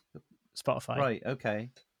on Spotify. Right. Okay.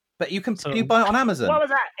 But you buy it on Amazon. What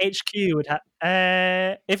was that? HQ would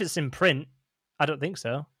have. If it's in print, I don't think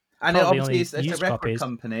so. And obviously it's a record copies.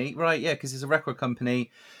 company, right? Yeah, because it's a record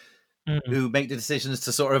company who make the decisions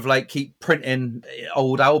to sort of like keep printing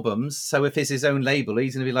old albums. So if it's his own label,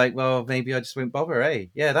 he's going to be like, well, maybe I just won't bother. Eh?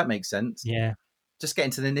 Yeah, that makes sense. Yeah. Just get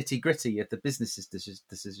into the nitty gritty of the business's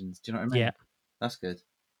decisions. Do you know what I mean? Yeah. That's good.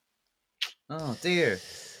 Oh dear.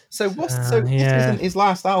 So this isn't his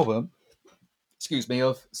last album? Excuse me,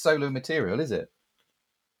 of solo material, is it?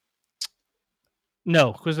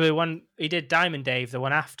 No, because the one he did Diamond Dave, the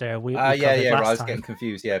one after we Right, I was time. getting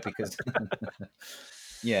confused. Yeah, because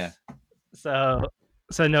yeah. So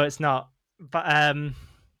no, it's not. But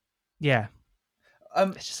yeah,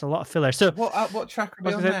 it's just a lot of filler. So what track are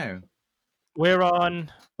we on now? We're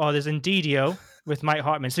on. Oh, there's Indidio with Mike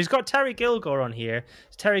Hartman. So he's got Terry Gilgore on here.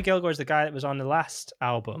 Terry Gilgore is the guy that was on the last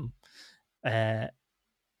album, in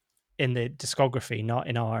the discography, not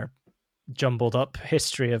in our jumbled up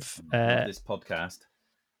history of this podcast.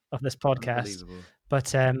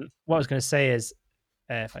 But what I was going to say is,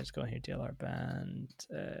 if I just go in here, DLR band,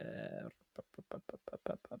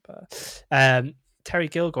 Terry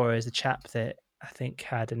Gilgore is a chap that I think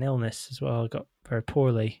had an illness as well, got very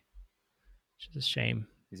poorly, which is a shame.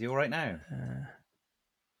 Is he all right now?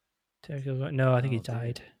 Terry Gilgore? No, I think he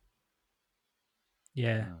died.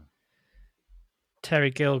 Yeah. Oh.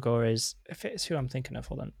 Terry Gilgore is, if it's who I'm thinking of,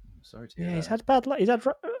 hold on. Sorry to hear that. He's had bad luck. He's had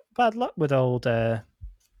bad luck with old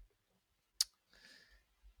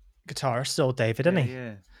guitarist, old David, isn't he?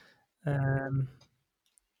 Yeah.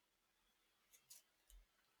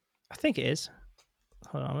 I think it is.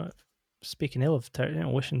 Hold on. speaking ill of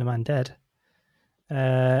wishing the man dead.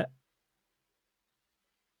 Let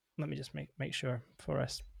me just make sure for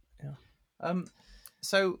us.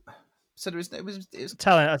 So there was it was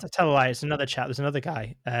tell a lie. It's another chap. There's another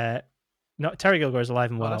guy. No, Terry Gilgore's alive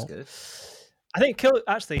and well. that's good. I think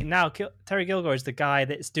Terry Gilgore is the guy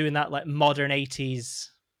that's doing that like modern 80s.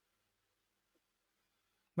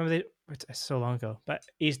 Remember it's so long ago, but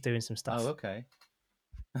he's doing some stuff. Oh, okay.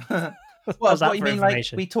 Well, what you mean? Like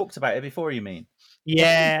we talked about it before. You mean?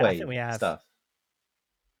 Yeah, I think we have stuff.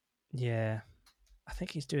 Yeah, I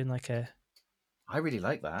think he's doing like a. I really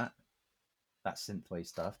like that synthwave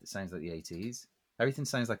stuff. It sounds like the 80s. Everything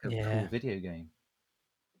sounds like a cool video game.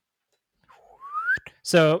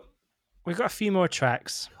 So we've got a few more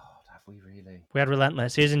tracks. God, have we really? We had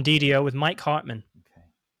Relentless. Here's Indeedio with Mike Hartman.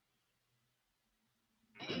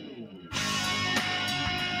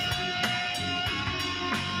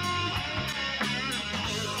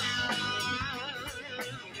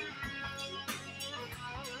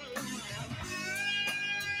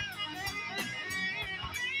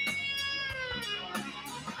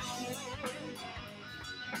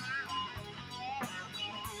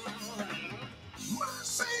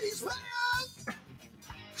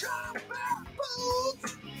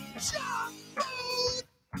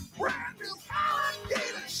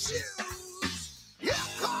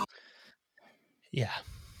 Yeah.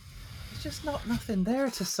 There's just nothing there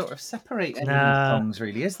to sort of separate any songs,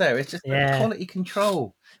 really, is there? It's just quality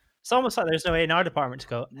control. It's almost like there's no A&R department to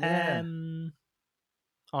go.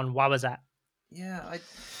 On what was that? Yeah,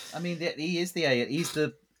 I mean, he is he's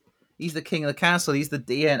the king of the castle. He's the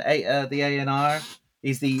A&R.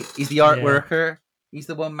 He's the art worker. He's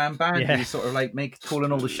the one man band who's sort of like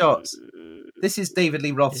calling all the shots. This is David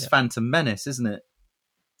Lee Roth's Phantom Menace, isn't it?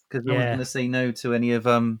 Because no one's going to say no to any of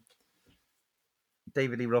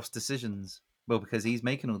David Lee Roth's decisions. Well, because he's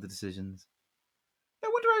making all the decisions. I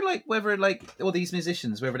wonder whether all these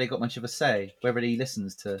musicians, whether they got much of a say, whether he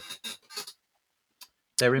listens to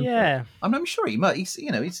their input. Yeah, I'm sure he might. He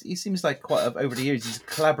seems like quite over the years he's a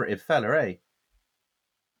collaborative fella, eh?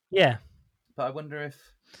 Yeah, but I wonder if.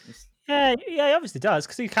 Yeah, he obviously does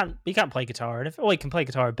because he can't play guitar, and he can play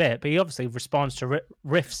guitar a bit, but he obviously responds to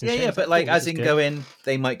riffs. And but like as in going,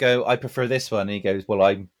 they might go, I prefer this one, and he goes,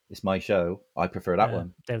 well, it's my show, I prefer that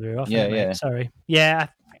one. David Roth, sorry, I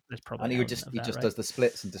think there's probably. And he just does the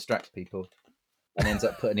splits and distracts people, and ends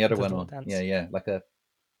up putting the other one on. Dance. Like a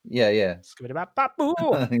Skibbity-bop-bop-boo.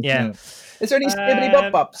 Yeah. Is there any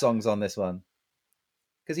skibbity-bop-bop songs on this one?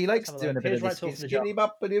 Because he likes doing a bit of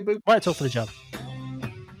skibbity-bop-bop-boo. Right Talk for the Job.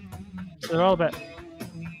 So they're all about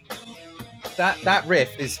that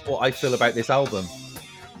riff is what I feel about this album.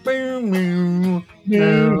 There's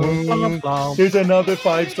another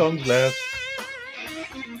 5 songs left.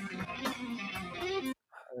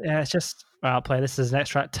 Yeah, it's just I'll play. This is the next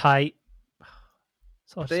track, Tight.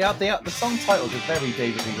 The song titles are very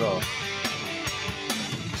David Lee Roth.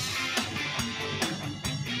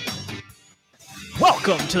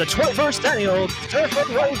 Welcome to the 21st annual Surf and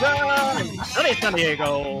Rosa in sunny San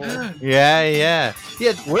Diego. Yeah.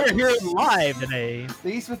 We're here live today.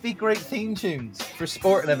 These would be great theme tunes for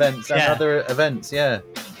sporting events and other events. Yeah.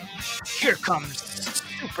 Here comes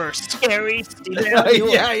super scary Stephen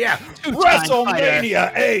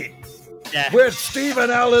WrestleMania 8 with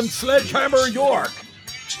Stephen Allen Sledgehammer York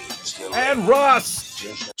and Ross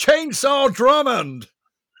Chainsaw Drummond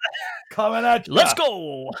coming at you. Let's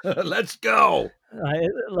go. Let's go.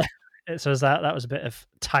 So that was a bit of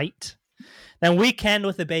Tight. Then Weekend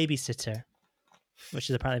with a Babysitter, which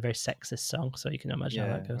is apparently a very sexist song, so you can imagine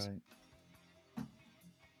how that goes. Right.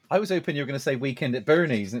 I was hoping you were going to say Weekend at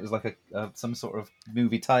Bernie's, and it was like some sort of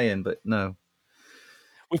movie tie-in, but no.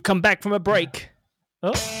 We've come back from a break.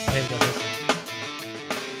 Oh, there we go.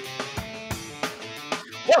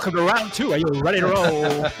 Welcome to round 2. Are you ready to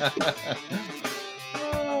roll?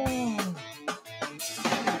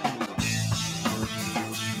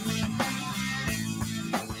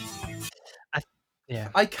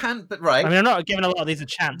 I can't, but right. I mean, I'm not giving a lot of these a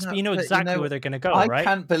chance, but you know exactly where they're going to go, right? I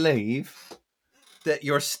can't believe that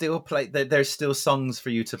you're still that there's still songs for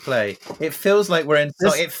you to play. It feels like we're in.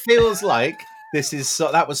 It feels like this is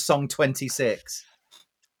that was song 26.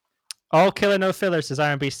 All Killer No Filler says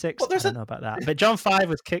R&B 6. Well, I don't know about that, but John 5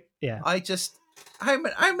 was kicked. Yeah. How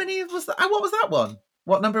many was that? What was that one?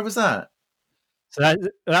 What number was that? So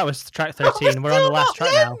that was track 13. We're on the last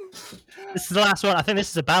track now. This is the last one. I think this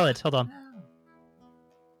is a ballad. Hold on.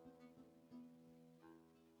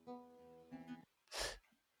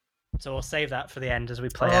 So we'll save that for the end as we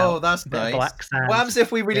play out. Oh, that's nice. What happens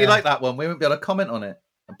if we really like that one? We won't be able to comment on it,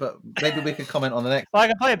 but maybe we could comment on the next. Well, I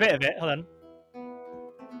can play a bit of it. Hold on.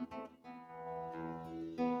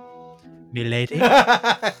 milady.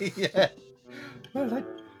 Yeah. Well,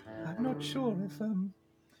 I'm not sure if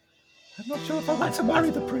I want to marry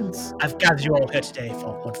the prince. I've gathered you all here today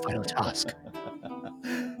for one final task.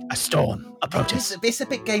 A storm approaches It's a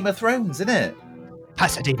bit Game of Thrones, isn't it?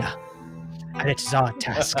 Pasadena, and it is our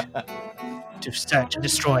task to search and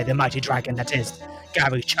destroy the mighty dragon that is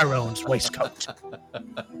Gary Charon's waistcoat.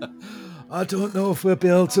 I don't know if we'll be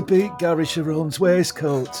able to beat Gary Sharon's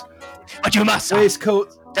waistcoat. But you must!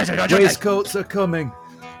 Waistcoats are coming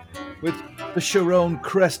with the Sharon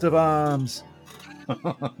crest of arms.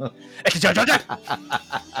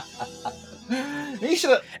 He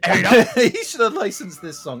should have licensed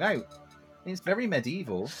this song out. It's very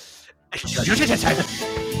medieval. Oh.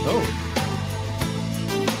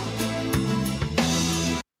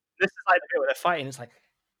 This is like the bit where they're fighting. It's like,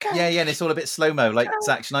 Yeah, and it's all a bit slow-mo, like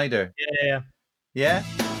Zack Snyder. yeah. Yeah?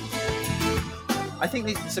 I think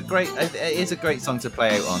it is a great song to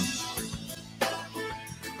play out on.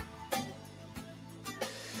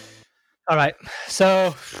 All right,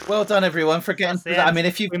 so Well done, everyone, for getting That's the through that. I end. mean,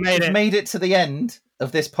 if you've We made it. made it to the end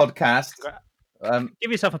of this podcast,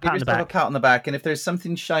 give yourself a give pat on the yourself a back. pat on the back, and if there's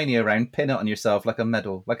something shiny around, pin it on yourself like a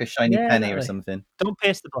medal, like a shiny Yeah, penny or exactly. something. Don't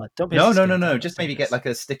paste the blood. Don't paste No. the skin. Just maybe get like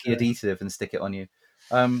a sticky adhesive and stick it on you.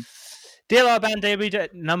 DLR Band debuted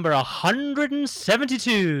at number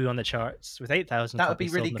 172 on the charts with 8,000 That would be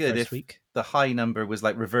copies really sold in the good first if week. the high number was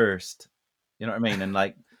like reversed. You know what I mean? And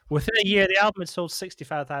like, Within a year, the album had sold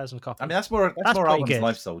 65,000 copies. I mean, that's more That's more pretty albums good. than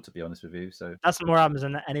I've sold, to be honest with you. So That's more albums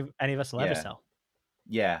than any of us will ever Yeah. sell.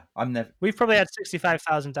 yeah, I'm never. We've probably had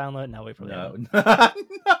 65,000 downloads. No, we probably No, haven't.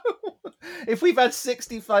 no. If we've had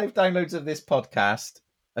 65 downloads of this podcast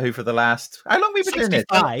over the last, how long have we been doing this?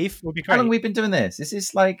 65 would be How long great. have we been doing this? This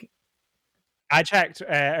is like, I checked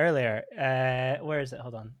earlier. Where is it?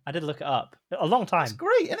 Hold on. I did look it up. A long time. it's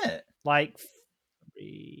great, isn't it? Like,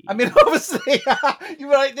 I mean, obviously, you're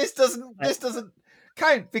right. This doesn't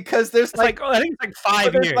count because there's it's like, I think it's like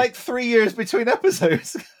 5 there's years. like 3 years between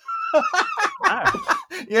episodes. Wow.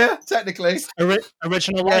 Yeah, technically.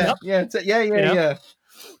 Original Yeah, lineup. yeah.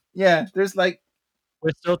 Yeah, there's like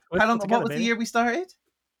We're still how long? together, What was the baby. year we started?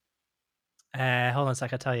 Hold on a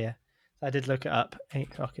sec, I'll tell you. I did look it up. 8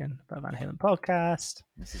 o'clock in Van Halen podcast.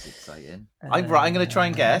 This is exciting. I'm going to try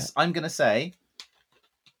and guess. I'm going to say,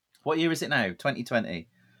 what year is it now? 2020.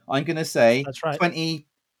 I'm going to say That's right.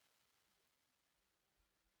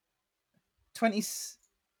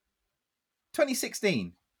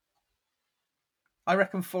 2016. I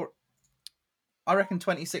reckon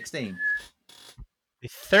 2016. The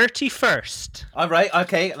 31st. All right.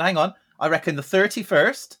 Okay. Hang on. I reckon the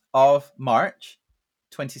 31st of March,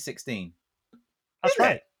 2016. That's Isn't it?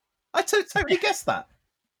 right. I totally guessed that.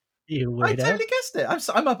 You I weirdo. totally guessed it.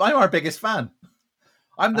 I'm our biggest fan.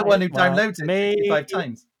 I'm the one who downloads it 55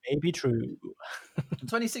 times. Maybe true.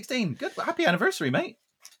 2016. Good. Happy anniversary, mate.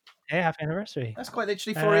 Hey, happy anniversary. That's quite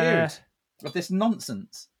literally 4 years of this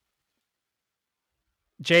nonsense.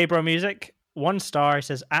 J-Bro Music, 1 star,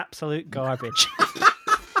 says absolute garbage.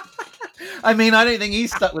 I mean, I don't think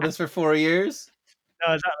he's stuck with us for 4 years.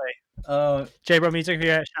 No, exactly. J-Bro Music,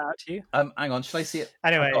 shout out to you. Hang on, shall I see it?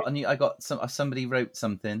 Anyway, I got somebody wrote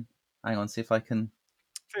something. Hang on, see if I can.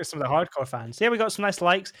 I think some of the hardcore fans. Yeah, we got some nice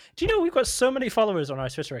likes. Do you know we've got so many followers on our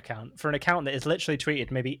Twitter account for an account that is literally tweeted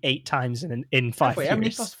maybe 8 times in 5 Wait, years? how many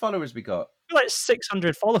followers we got? We've got like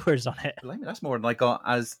 600 followers on it. Blimey, that's more than I got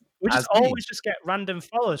as. We just as me. always just get random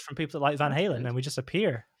follows from people that like Van Halen, and we just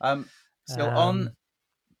appear. So on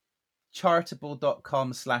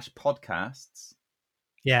chartable.com/podcasts.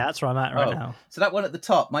 Yeah, that's where I'm at right now. So that one at the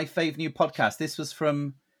top, my fave new podcast. This was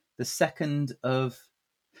from the 2nd of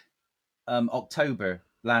October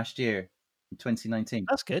last year, 2019.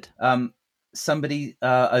 That's good. Somebody,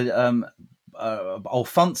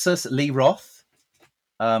 Alphonsus Lee Roth,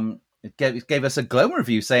 gave us a glowing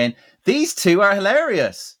review saying, "These two are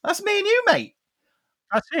hilarious." That's me and you, mate.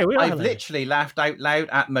 That's it. We are I've hilarious. literally laughed out loud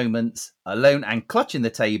at moments, alone and clutching the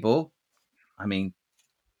table. I mean,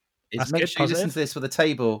 That's make good, sure you listen positive. to this with a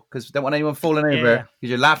table because we don't want anyone falling over because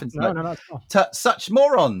you're laughing so much. No, that's cool. Such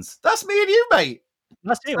morons. That's me and you, mate.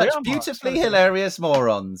 That's it. We Such are beautifully marks. hilarious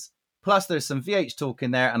morons. Plus, there's some VH talk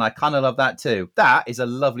in there, and I kind of love that too. That is a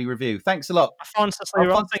lovely review. Thanks a lot. Alphonsus Lee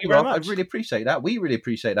Roth, thank you very much. I really appreciate that. We really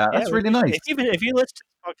appreciate that. Yeah, That's we really appreciate nice. it. If you listen to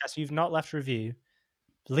this podcast and you've not left a review,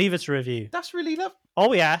 leave us a review. That's really lovely. All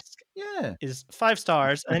we ask Yeah. is 5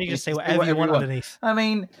 stars, and then you can say Say whatever you whatever want you want. underneath. I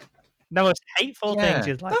mean, The most hateful things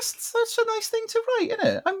you'd like. that's such a nice thing to write, isn't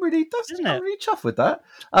it? I'm really Isn't it? chuffed with that.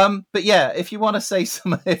 But yeah, if you want to say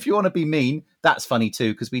if you want to be mean, that's funny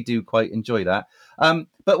too because we do quite enjoy that.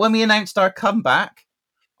 But when we announced our comeback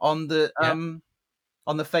on the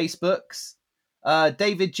on the Facebooks.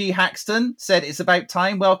 David G. Haxton said, "It's about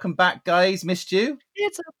time. Welcome back, guys. Missed you."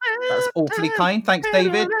 That's awfully kind. Thanks,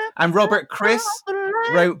 David. And Robert Chris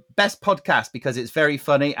wrote, "Best podcast because it's very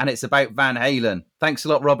funny and it's about Van Halen." Thanks a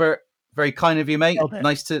lot, Robert. Very kind of you, mate.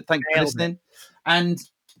 Nice to thank you for listening. And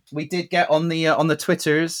we did get on the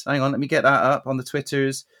Twitters. Hang on, let me get that up on the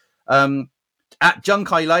Twitters. At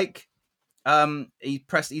Junk I Like. He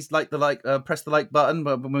pressed the like button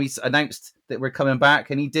when we announced that we're coming back,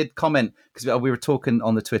 and he did comment because we were talking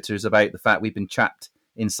on the Twitters about the fact we've been trapped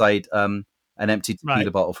inside an empty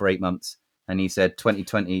tequila bottle for 8 months, and he said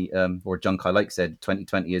 2020 or Junk I Like said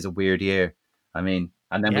 2020 is a weird year. I mean,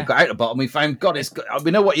 and then we got out the bottle and we found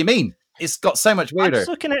we know what you mean. It's got so much weirder. I'm just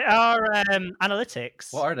looking at our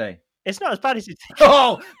analytics. What are they? It's not as bad as you think.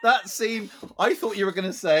 Oh, that seemed. I thought you were going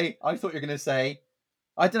to say.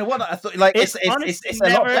 I don't know what I thought. Like it's a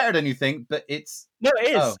lot better than you think, but it's no, it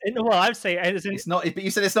is. Well, I'd say it's not. But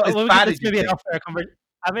you said it's not as bad as you think.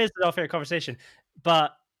 I mean, it's an off-air conversation,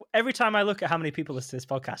 but every time I look at how many people listen to this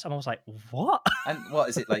podcast, I'm always like, "What?" And what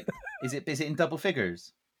is it like? Is it in double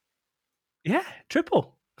figures? Yeah,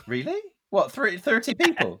 triple. Really? What? 30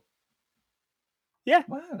 people? Yeah.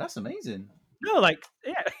 Wow, that's amazing. No, like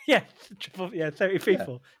triple. Yeah, 30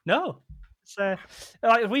 people. Yeah. No. So,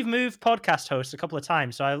 we've moved podcast hosts a couple of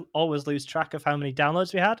times, so I always lose track of how many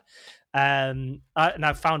downloads we had. And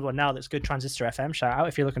I've found one now that's good. Transistor FM, shout out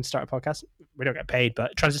if you're looking to start a podcast. We don't get paid,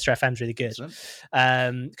 but Transistor FM is really good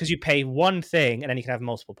because you pay one thing and then you can have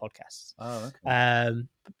multiple podcasts. Oh, okay.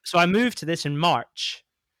 So I moved to this in March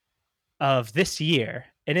of this year,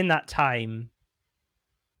 and in that time,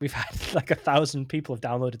 we've had like 1,000 people have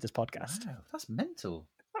downloaded this podcast. Wow, that's mental.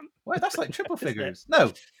 Wow, that's like triple figures.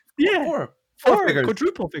 No. Yeah, four figures.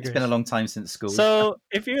 Quadruple figures. It's been a long time since school. So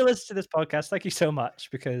if you listen to this podcast, thank you so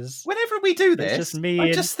much, because whenever we do this, it's just me.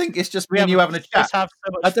 I just think it's just me and you having a chat.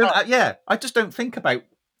 I just don't think about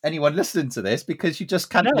anyone listening to this because you just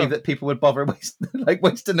can't believe that people would bother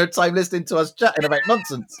wasting their time listening to us chatting about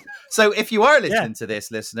nonsense. So if you are listening to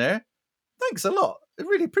this, listener, thanks a lot. I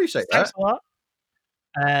really appreciate that. Thanks a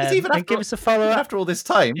lot. Even give us a follow up after all this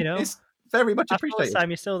time. It's very much appreciated. After all this time,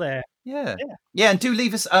 you're still there. Yeah, and do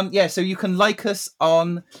leave us. So you can like us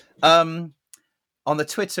on the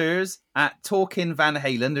Twitters at Talkin' Van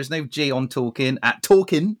Halen. There's no G on Talkin', at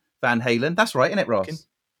Talkin' Van Halen. That's right, isn't it, Ross?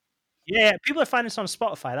 Yeah, people are finding us on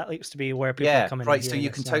Spotify. That looks to be where people are coming. Right, so you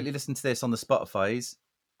can totally listen to this on the Spotifys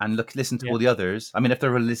and listen to all the others. I mean, if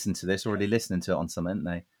they're listening to this, already listening to it on some, aren't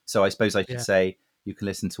they? So I suppose I should say you can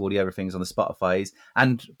listen to all the other things on the Spotifys.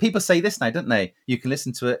 And people say this now, don't they? You can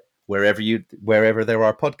listen to it wherever there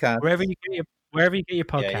are podcasts. Wherever you get your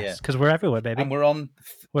podcasts, because we're everywhere, baby. And we're on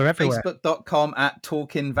Facebook.com at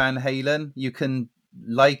Talkin' Van Halen. You can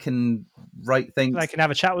like and write things. Like and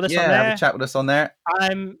have a chat with us on there. Have a chat with us on there.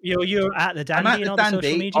 You're at the Dandy. I'm at the Dandy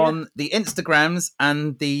social media. On the Instagrams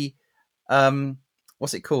and the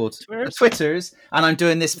what's it called? The Twitters. And I'm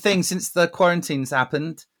doing this thing since the quarantine's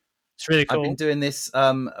happened. It's really cool. I've been doing this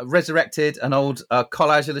resurrected an old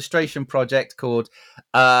collage illustration project called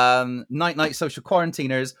Night Night Social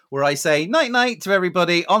Quarantiners, where I say night night to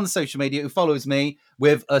everybody on social media who follows me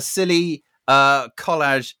with a silly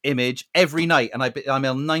collage image every night. And I'm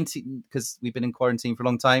on 90 because we've been in quarantine for a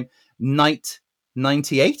long time. Night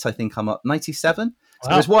 98, I think I'm up 97. So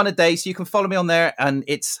there's one a day, so you can follow me on there, and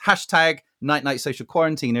it's hashtag Night Night Social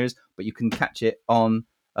Quarantiners, but you can catch it on.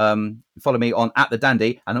 Follow me on at the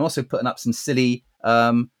Dandy, and I'm also putting up some silly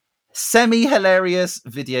semi-hilarious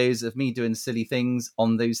videos of me doing silly things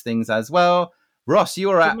on those things as well. Ross,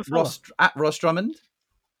 you're at Ross Drummond.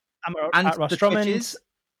 I'm at Ross Drummond.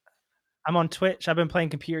 I'm on Twitch. I've been playing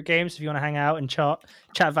computer games. If you want to hang out and chat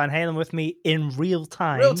Van Halen with me in real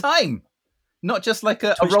time. Not just like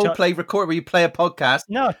a role play record where you play a podcast.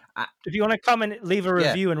 No, if you want to come and leave a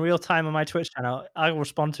review in real time on my Twitch channel, I will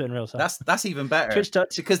respond to it in real time. That's even better.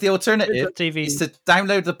 Because the alternative is to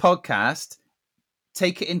download the podcast,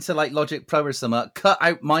 take it into like Logic Pro or something, cut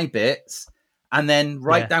out my bits, and then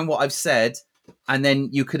write down what I've said, and then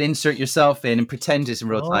you could insert yourself in and pretend it's in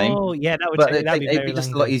real time. Oh yeah, that'd be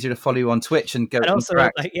just a lot easier to follow you on Twitch and go. And also,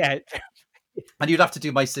 and you'd have to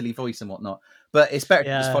do my silly voice and whatnot. But it's better to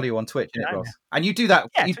just follow you on Twitch, isn't it, Ross? And you do that.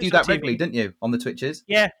 Yeah, you do that regularly, didn't you, on the Twitches?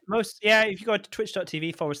 Yeah, if you go to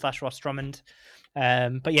twitch.tv/Ross Drummond.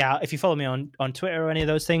 But yeah, if you follow me on Twitter or any of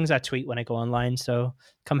those things, I tweet when I go online. So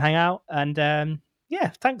come hang out. And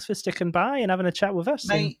thanks for sticking by and having a chat with us.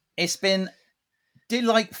 Mate, it's been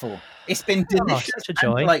delightful. It's been delicious and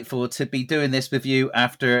delightful to be doing this with you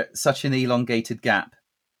after such an elongated gap.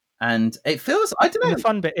 And it feels, I don't know. The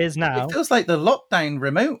fun bit is now. It feels like the lockdown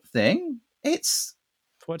remote thing. It's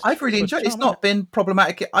I've really enjoyed it. It's not been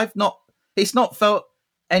problematic. It's not felt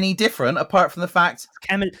any different apart from the fact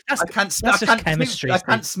I can't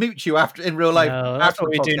smooch you after in real life after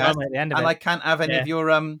what we do normally at the end of and it. I can't have any of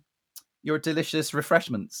your delicious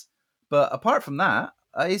refreshments. But apart from that,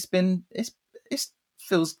 it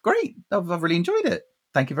feels great. I've really enjoyed it.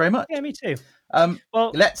 Thank you very much. Yeah, me too.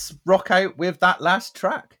 Well, let's rock out with that last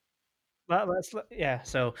track.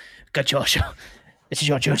 So good Joshua. This is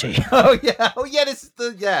your duty. Oh yeah, this is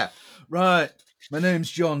Right. My name's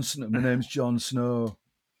Jon Snow.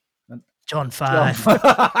 John 5.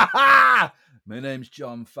 My name's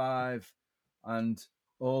John 5, and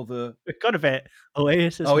all the We've got a bit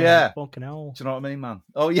Oasis. Oh yeah, fucking hell. Do you know what I mean, man?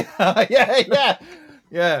 Oh yeah,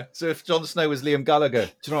 yeah. So if Jon Snow was Liam Gallagher,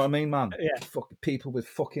 do you know what I mean, man? Yeah. Fucking people with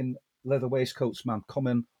fucking leather waistcoats, man,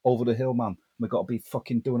 coming over the hill, man. We've got to be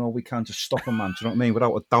fucking doing all we can to stop them, man. Do you know what I mean?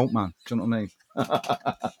 Without a doubt, man. Do you know what I mean?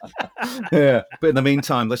 Yeah. But in the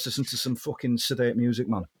meantime, let's listen to some fucking sedate music,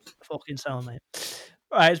 man. Fucking sound, mate.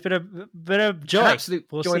 All right, it's been a bit of joy. Absolute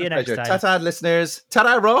we'll joy see you next pleasure. time. Ta-ta, listeners.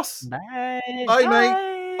 Ta-ta, Ross. Bye. Bye,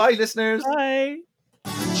 mate. Bye, listeners. Bye.